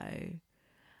dad. So,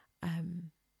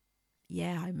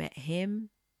 yeah, I met him.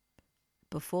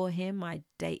 Before him, I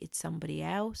dated somebody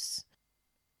else.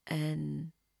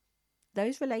 And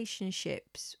those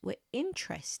relationships were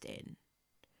interesting.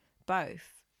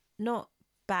 Both. Not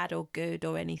bad or good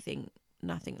or anything,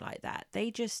 nothing like that.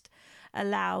 They just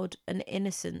allowed an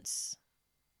innocence,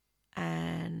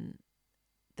 and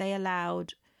they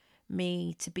allowed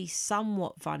me to be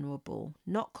somewhat vulnerable,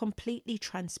 not completely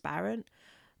transparent,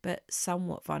 but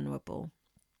somewhat vulnerable,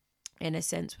 in a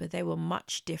sense where they were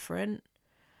much different.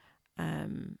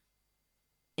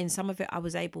 In some of it, I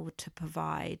was able to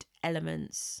provide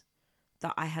elements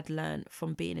that I had learned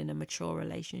from being in a mature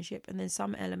relationship. And then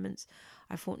some elements,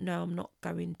 I thought, no, I'm not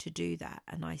going to do that.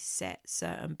 And I set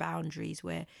certain boundaries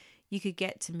where you could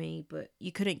get to me, but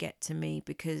you couldn't get to me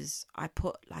because I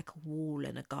put like a wall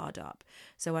and a guard up.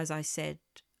 So as I said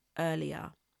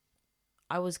earlier,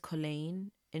 I was Colleen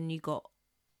and you got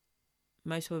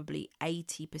most probably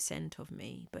 80% of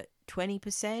me, but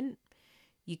 20%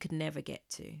 you could never get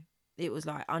to. It was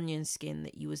like onion skin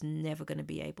that you was never going to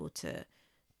be able to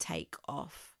take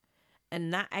off.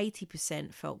 And that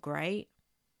 80% felt great,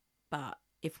 but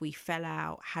if we fell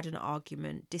out, had an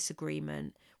argument,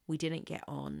 disagreement, we didn't get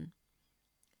on,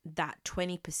 that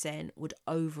 20% would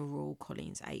overrule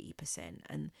Colleen's 80%,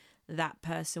 and that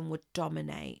person would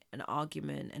dominate an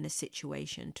argument and a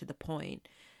situation to the point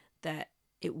that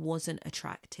it wasn't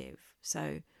attractive.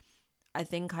 So I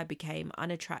think I became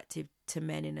unattractive to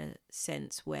men in a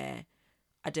sense where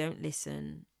I don't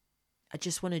listen. I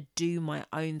just want to do my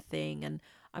own thing, and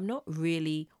I'm not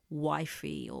really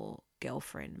wifey or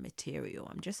girlfriend material.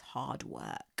 I'm just hard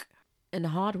work. And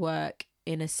hard work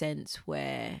in a sense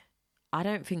where I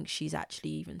don't think she's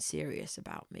actually even serious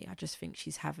about me. I just think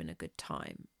she's having a good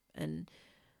time. And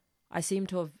I seem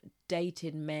to have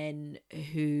dated men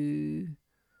who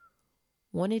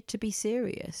wanted to be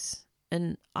serious.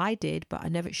 And I did, but I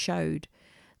never showed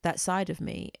that side of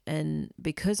me. And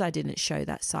because I didn't show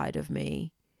that side of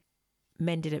me,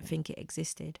 men didn't think it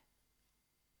existed.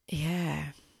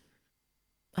 Yeah.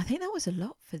 I think that was a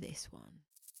lot for this one.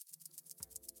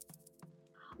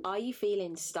 Are you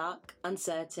feeling stuck,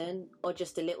 uncertain, or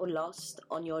just a little lost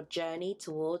on your journey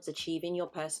towards achieving your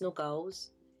personal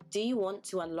goals? Do you want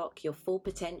to unlock your full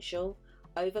potential,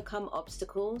 overcome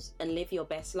obstacles, and live your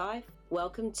best life?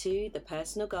 Welcome to the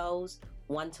Personal Goals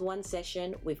One-to-One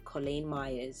Session with Colleen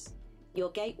Myers, your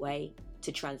gateway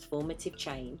to transformative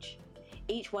change.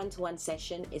 Each one-to-one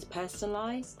session is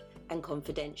personalized and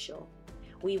confidential.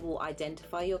 We will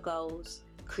identify your goals,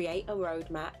 create a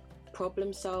roadmap,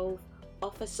 problem solve,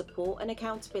 offer support and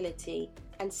accountability,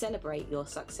 and celebrate your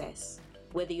success.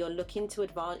 Whether you're looking to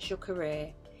advance your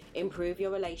career, improve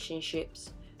your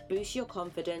relationships, boost your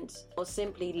confidence, or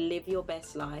simply live your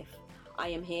best life, I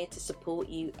am here to support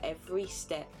you every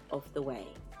step of the way.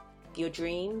 Your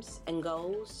dreams and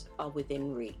goals are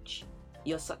within reach.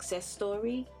 Your success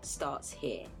story starts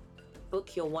here.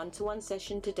 Book your one-to-one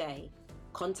session today.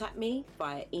 Contact me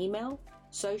via email,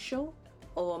 social,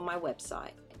 or on my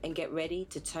website, and get ready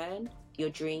to turn your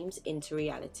dreams into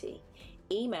reality.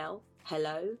 Email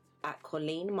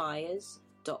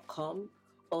hello@colleenmyers.com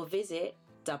or visit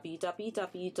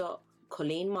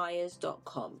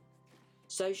www.colleenmyers.com.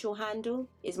 Social handle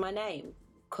is my name,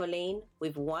 Colleen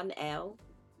with one L,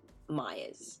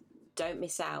 Myers. Don't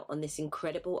miss out on this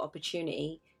incredible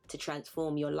opportunity to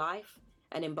transform your life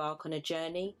and embark on a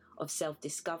journey of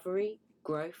self-discovery,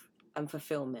 growth, and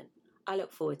fulfillment. I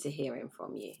look forward to hearing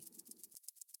from you.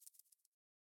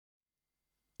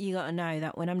 You got to know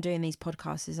that when I'm doing these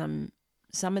podcasts,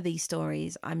 some of these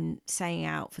stories I'm saying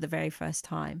out for the very first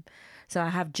time. So I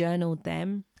have journaled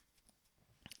them,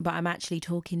 but I'm actually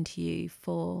talking to you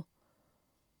for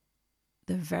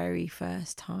the very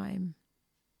first time.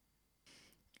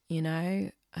 You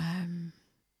know,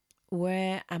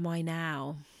 where am I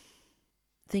now?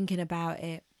 Thinking about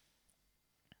it,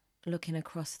 looking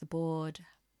across the board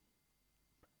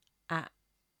at,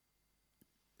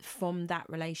 from that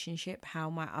relationship, how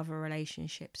my other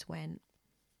relationships went.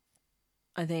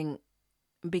 I think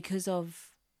because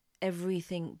of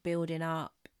everything building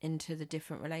up into the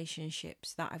different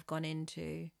relationships that I've gone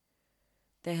into,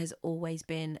 there has always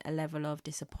been a level of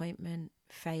disappointment,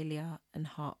 failure, and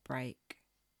heartbreak.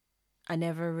 I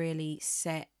never really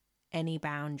set any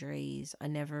boundaries. I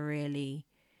never really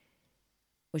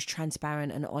was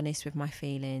transparent and honest with my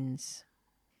feelings.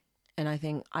 And I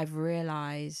think I've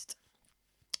realised,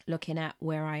 looking at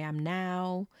where I am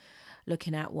now,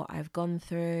 looking at what I've gone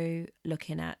through,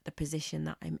 looking at the position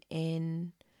that I'm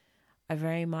in, I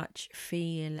very much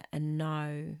feel and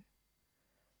know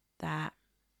that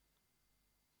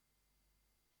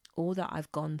all that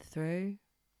I've gone through,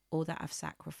 all that I've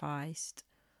sacrificed,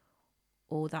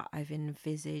 all that I've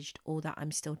envisaged, all that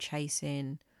I'm still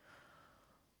chasing,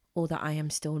 all that I am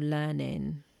still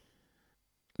learning,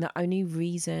 the only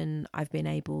reason I've been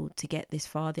able to get this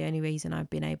far, the only reason I've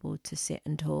been able to sit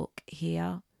and talk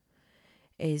here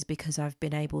is because I've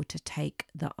been able to take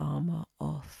the armor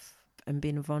off and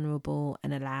been vulnerable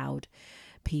and allowed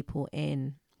people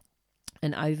in.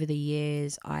 And over the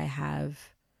years, I have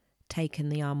taken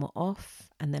the armor off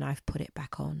and then I've put it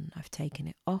back on. I've taken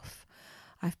it off,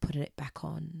 I've put it back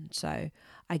on. So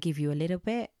I give you a little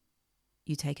bit,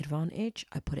 you take advantage,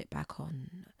 I put it back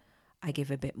on. I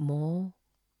give a bit more,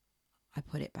 I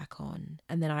put it back on.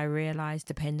 And then I realised,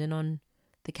 depending on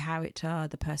the character,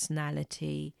 the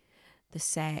personality, the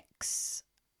sex,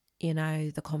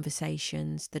 the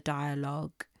conversations, the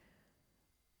dialogue,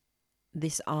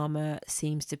 this armour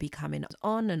seems to be coming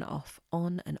on and off,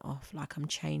 like I'm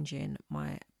changing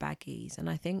my baggies. And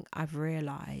I think I've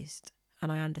realised, and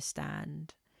I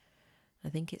understand, I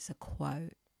think it's a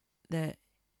quote, that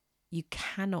you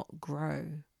cannot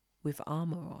grow with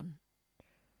armour on.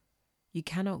 You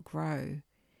cannot grow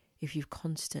if you've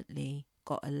constantly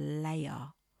got a layer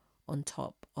on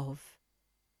top of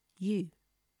you.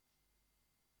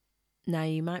 Now,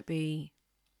 you might be,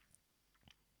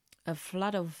 a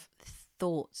flood of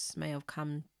thoughts may have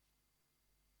come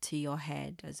to your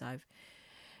head as I've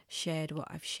shared what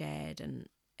I've shared. And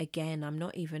again, I'm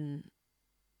not even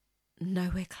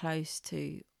nowhere close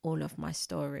to all of my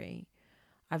story.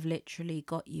 I've literally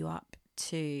got you up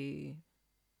to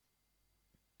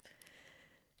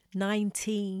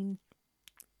 19,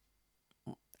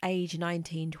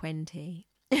 20.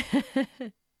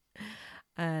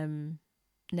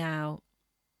 Now,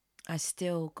 I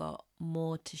still got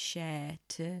more to share,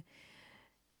 to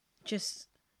just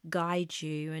guide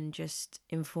you and just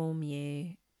inform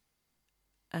you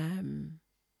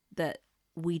that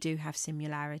we do have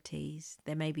similarities.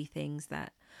 There may be things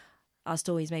that our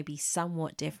stories may be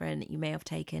somewhat different. You may have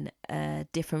taken a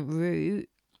different route,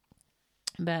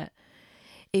 but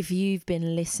if you've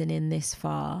been listening this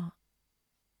far,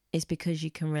 it's because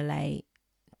you can relate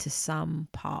to some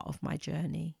part of my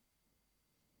journey.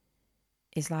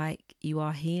 It's like you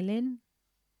are healing,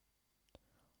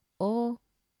 or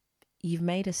you've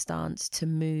made a stance to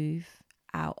move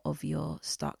out of your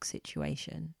stuck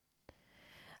situation.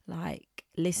 Like,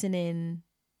 listening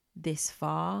this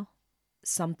far,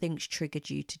 something's triggered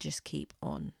you to just keep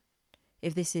on.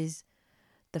 If this is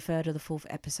the third or the fourth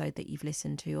episode that you've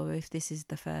listened to, or if this is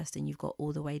the first and you've got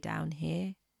all the way down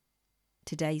here,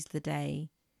 today's the day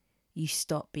you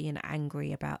stop being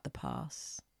angry about the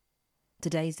past.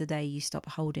 Today's the day you stop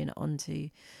holding on to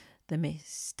the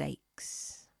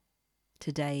mistakes.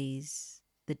 Today's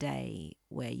the day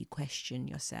where you question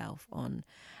yourself on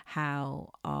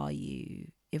how are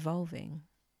you evolving.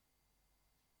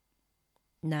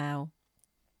 Now,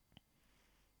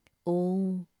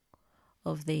 all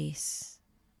of this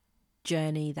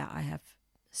journey that I have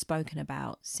spoken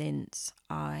about since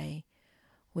I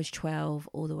was 12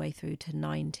 all the way through to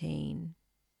 19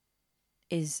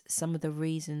 is some of the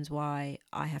reasons why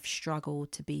I have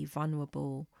struggled to be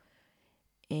vulnerable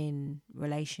in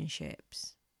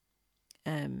relationships.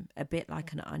 A bit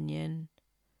like an onion,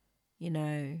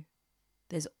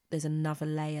 there's another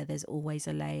layer, there's always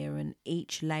a layer, and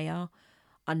each layer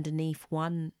underneath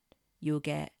one, you'll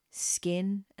get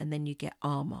skin, and then you get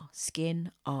armor,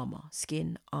 skin, armor,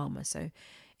 skin, armor. So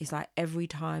it's like every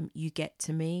time you get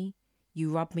to me, you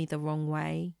rub me the wrong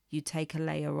way, you take a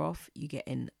layer off, you get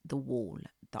in the wall,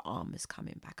 the armor's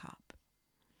coming back up.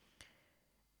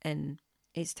 And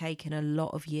it's taken a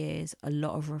lot of years, a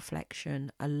lot of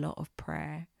reflection, a lot of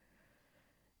prayer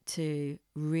to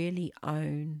really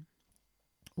own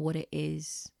what it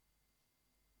is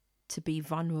to be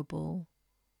vulnerable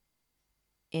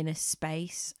in a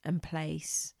space and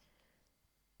place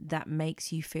that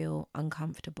makes you feel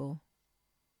uncomfortable.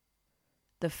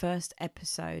 The first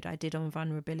episode I did on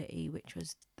vulnerability, which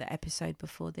was the episode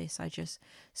before this, I just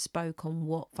spoke on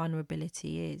what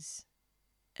vulnerability is.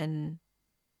 And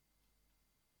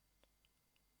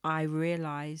I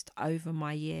realized over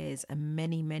my years and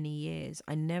many, many years,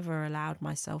 I never allowed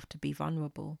myself to be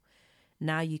vulnerable.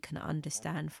 Now you can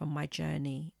understand from my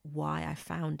journey why I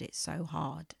found it so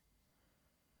hard,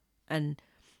 and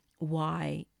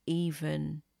why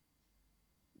even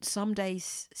some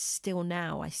days still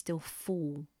now I still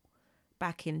fall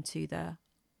back into the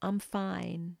I'm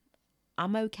fine,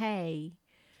 I'm okay.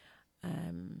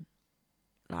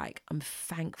 Like, I'm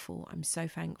thankful. I'm so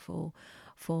thankful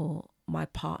for my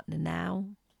partner now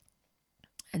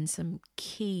and some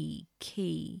key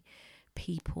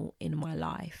people in my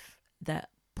life that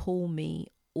pull me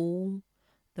all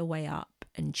the way up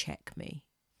and check me.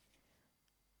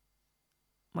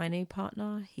 My new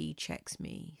partner, he checks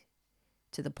me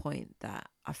to the point that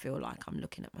I feel like I'm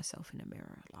looking at myself in the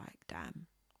mirror like, damn,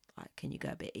 like, can you go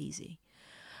a bit easy?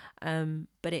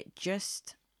 But it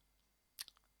just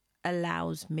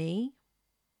allows me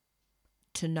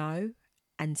to know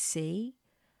and see.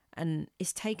 And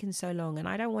it's taken so long, and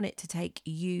I don't want it to take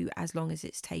you as long as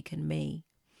it's taken me,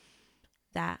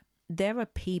 that there are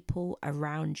people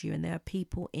around you and there are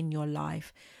people in your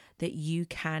life that you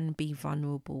can be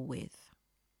vulnerable with.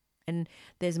 And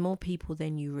there's more people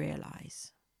than you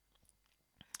realize.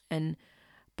 And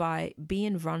by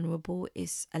being vulnerable,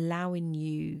 it's allowing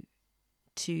you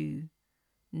to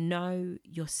know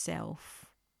yourself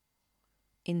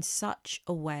in such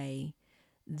a way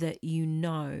that you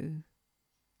know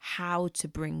how to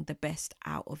bring the best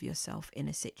out of yourself in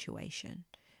a situation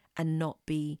and not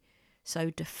be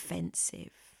so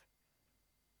defensive,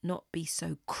 not be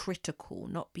so critical,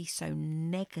 not be so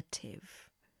negative,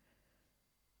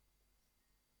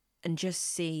 and just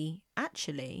see,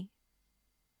 actually,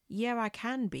 yeah, I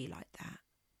can be like that.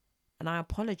 And I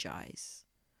apologize.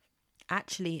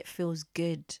 Actually, it feels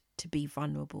good to be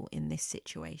vulnerable in this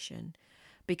situation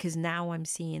because now I'm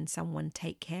seeing someone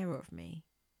take care of me.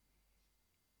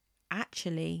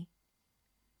 Actually,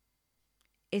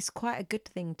 it's quite a good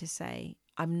thing to say,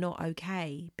 I'm not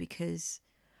okay, because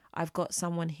I've got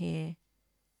someone here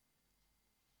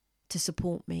to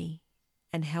support me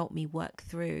and help me work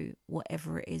through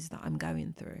whatever it is that I'm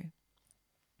going through.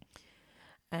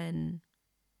 And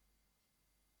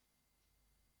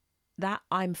that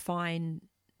I'm fine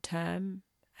term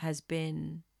has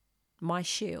been my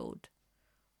shield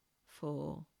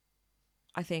for,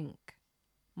 I think,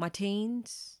 my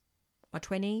teens, my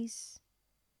 20s,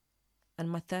 and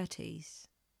my 30s,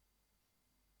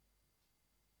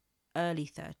 early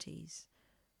 30s,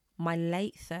 my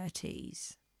late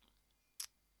 30s,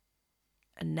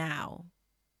 and now.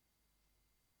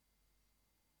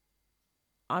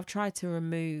 I've tried to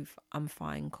remove I'm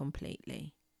fine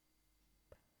completely.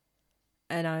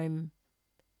 And I'm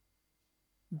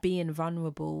being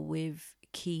vulnerable with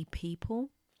key people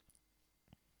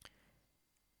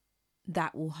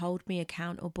that will hold me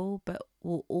accountable, but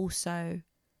will also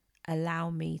allow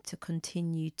me to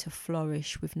continue to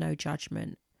flourish with no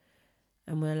judgment,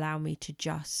 and will allow me to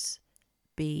just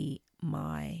be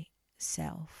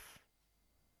myself.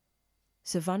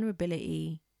 So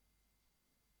vulnerability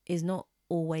is not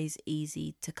always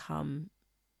easy to come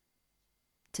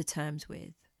to terms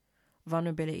with.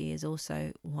 Vulnerability is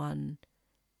also one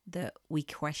that we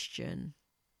question.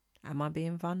 Am I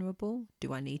being vulnerable?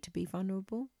 Do I need to be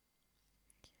vulnerable?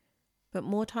 But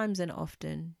more times than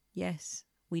often, yes,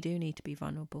 we do need to be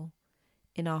vulnerable.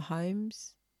 In our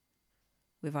homes,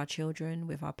 with our children,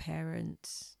 with our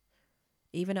parents,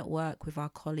 even at work with our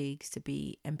colleagues, to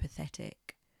be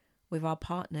empathetic, with our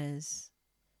partners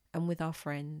and with our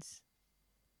friends,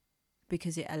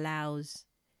 because it allows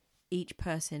each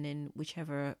person in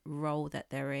whichever role that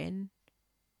they're in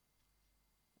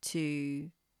to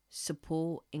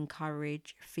support,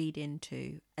 encourage, feed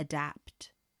into,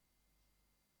 adapt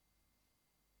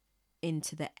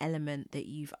into the element that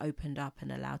you've opened up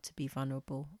and allowed to be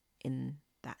vulnerable in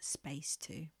that space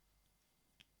too.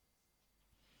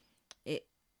 It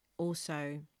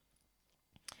also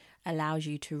allows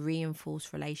you to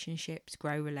reinforce relationships,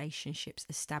 grow relationships,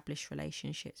 establish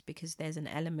relationships, because there's an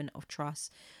element of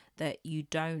trust that you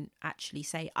don't actually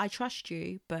say, I trust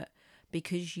you, but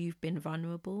because you've been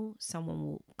vulnerable, someone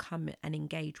will come and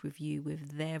engage with you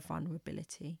with their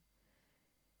vulnerability.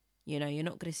 You know, you're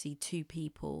not going to see two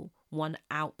people, one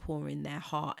outpouring their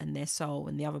heart and their soul,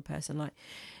 and the other person like,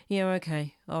 yeah,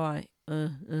 okay, all right.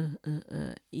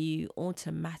 You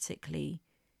automatically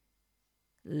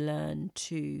learn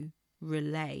to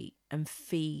relate and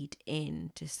feed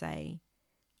in to say,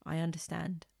 I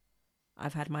understand.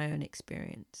 I've had my own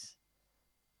experience.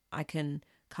 I can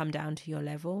come down to your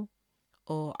level,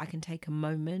 or I can take a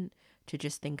moment to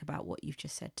just think about what you've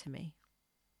just said to me.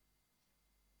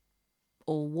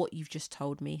 or what you've just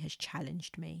told me has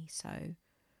challenged me. So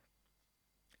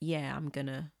yeah, I'm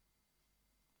gonna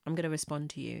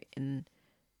respond to you in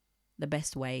the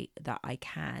best way that I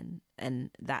can.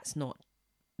 And that's not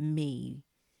me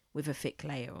with a thick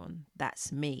layer on.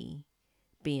 That's me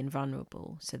being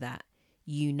vulnerable so that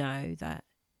you know that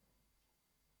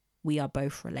we are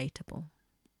both relatable.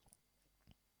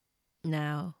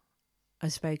 Now,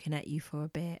 I've spoken at you for a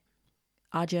bit.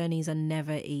 Our journeys are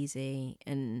never easy,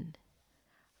 and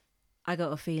I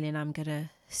got a feeling I'm going to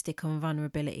stick on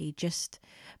vulnerability just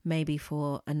maybe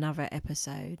for another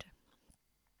episode,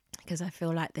 because I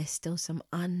feel like there's still some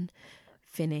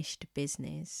unfinished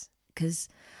business, because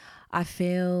I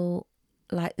feel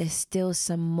like there's still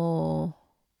some more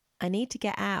I need to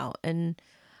get out, and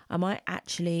I might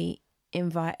actually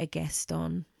invite a guest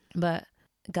on. But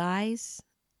guys,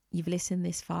 you've listened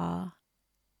this far,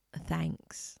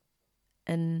 thanks.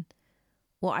 And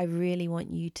what I really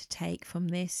want you to take from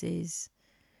this is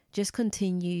just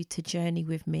continue to journey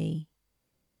with me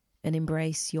and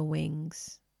embrace your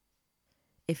wings.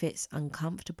 If it's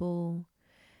uncomfortable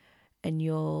and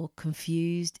you're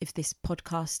confused if this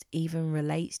podcast even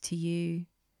relates to you,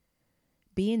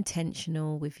 be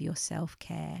intentional with your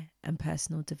self-care and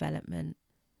personal development.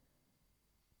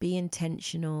 Be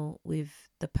intentional with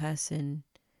the person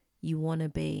you want to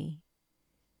be,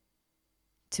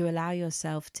 to allow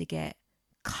yourself to get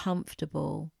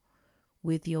comfortable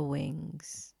with your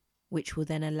wings, which will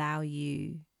then allow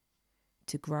you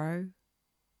to grow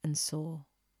and soar.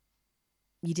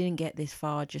 You didn't get this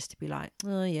far just to be like,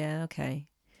 oh yeah, okay.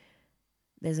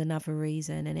 There's another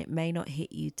reason, and it may not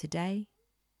hit you today,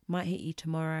 might hit you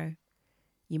tomorrow.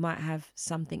 You might have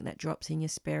something that drops in your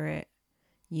spirit.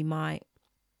 You might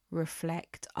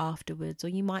reflect afterwards, or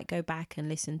you might go back and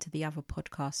listen to the other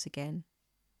podcasts again.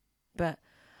 But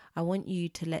I want you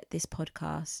to let this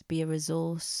podcast be a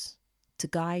resource to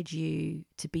guide you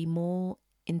to be more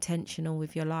intentional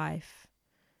with your life.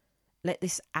 Let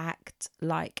this act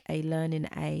like a learning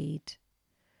aid.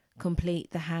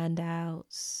 Complete the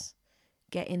handouts.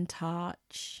 Get in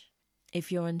touch. If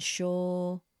you're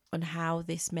unsure on how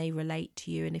this may relate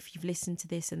to you, and if you've listened to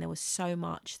this and there was so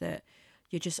much that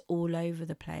you're just all over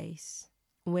the place,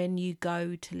 when you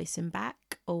go to listen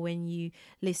back, or when you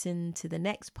listen to the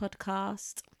next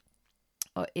podcast,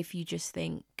 or if you just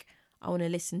think, I want to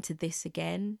listen to this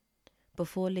again,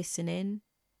 before listening,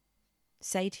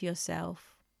 say to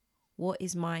yourself, what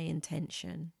is my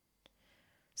intention?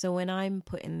 So when I'm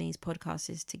putting these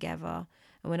podcasts together,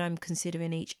 and when I'm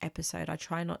considering each episode, I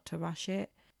try not to rush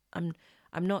it. I'm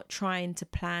not trying to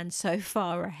plan so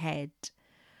far ahead,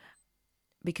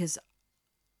 because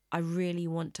I really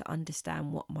want to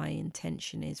understand what my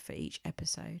intention is for each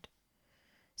episode.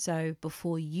 So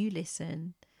before you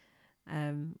listen,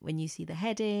 when you see the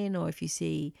heading, or if you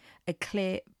see a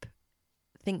clip,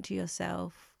 think to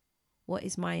yourself, what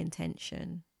is my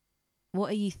intention?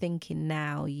 What are you thinking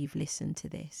now you've listened to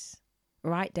this?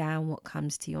 Write down what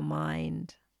comes to your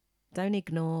mind. Don't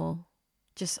ignore.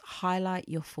 Just highlight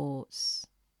your thoughts,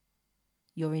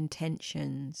 your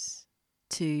intentions,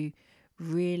 to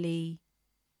really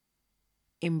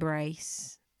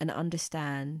embrace and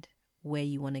understand where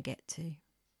you want to get to.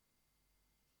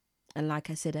 And like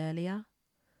I said earlier,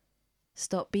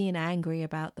 stop being angry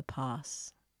about the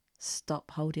past.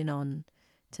 Stop holding on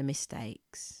to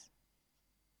mistakes.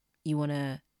 You want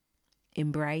to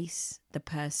embrace the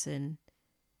person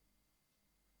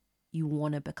you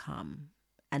want to become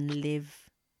and live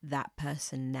that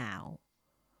person now.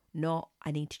 Not,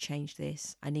 I need to change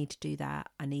this, I need to do that,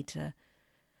 I need to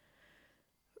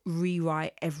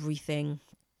rewrite everything,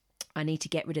 I need to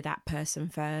get rid of that person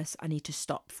first, I need to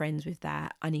stop friends with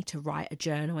that, I need to write a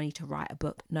journal, I need to write a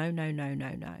book. No.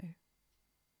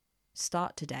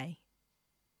 Start today.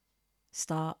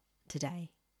 Start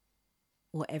today.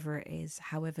 Whatever it is,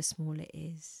 however small it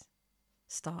is,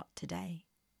 start today.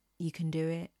 You can do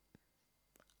it.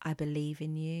 I believe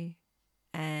in you.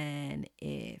 And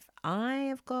if I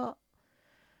have got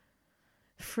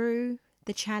through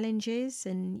the challenges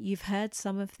and you've heard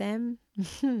some of them,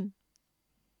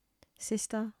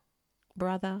 sister,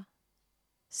 brother,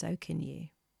 so can you.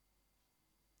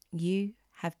 You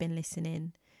have been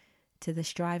listening to the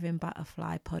Striving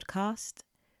Butterfly podcast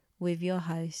with your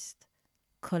host,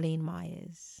 Colleen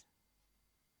Myers.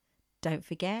 Don't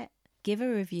forget, give a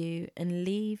review and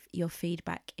leave your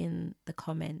feedback in the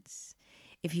comments.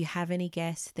 If you have any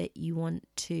guests that you want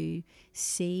to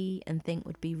see and think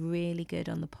would be really good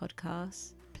on the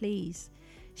podcast, please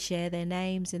share their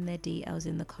names and their details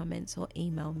in the comments or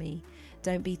email me.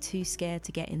 Don't be too scared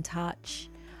to get in touch.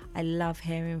 I love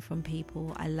hearing from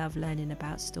people. I love learning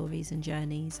about stories and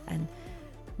journeys, and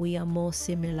we are more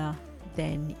similar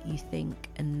than you think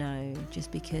and know.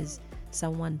 Just because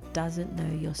someone doesn't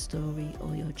know your story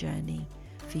or your journey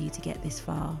for you to get this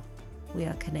far, we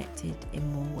are connected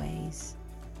in more ways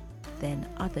than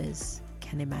others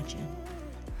can imagine.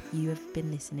 You have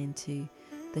been listening to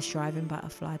the Striving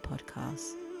Butterfly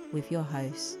podcast with your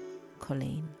host,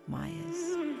 Colleen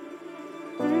Myers.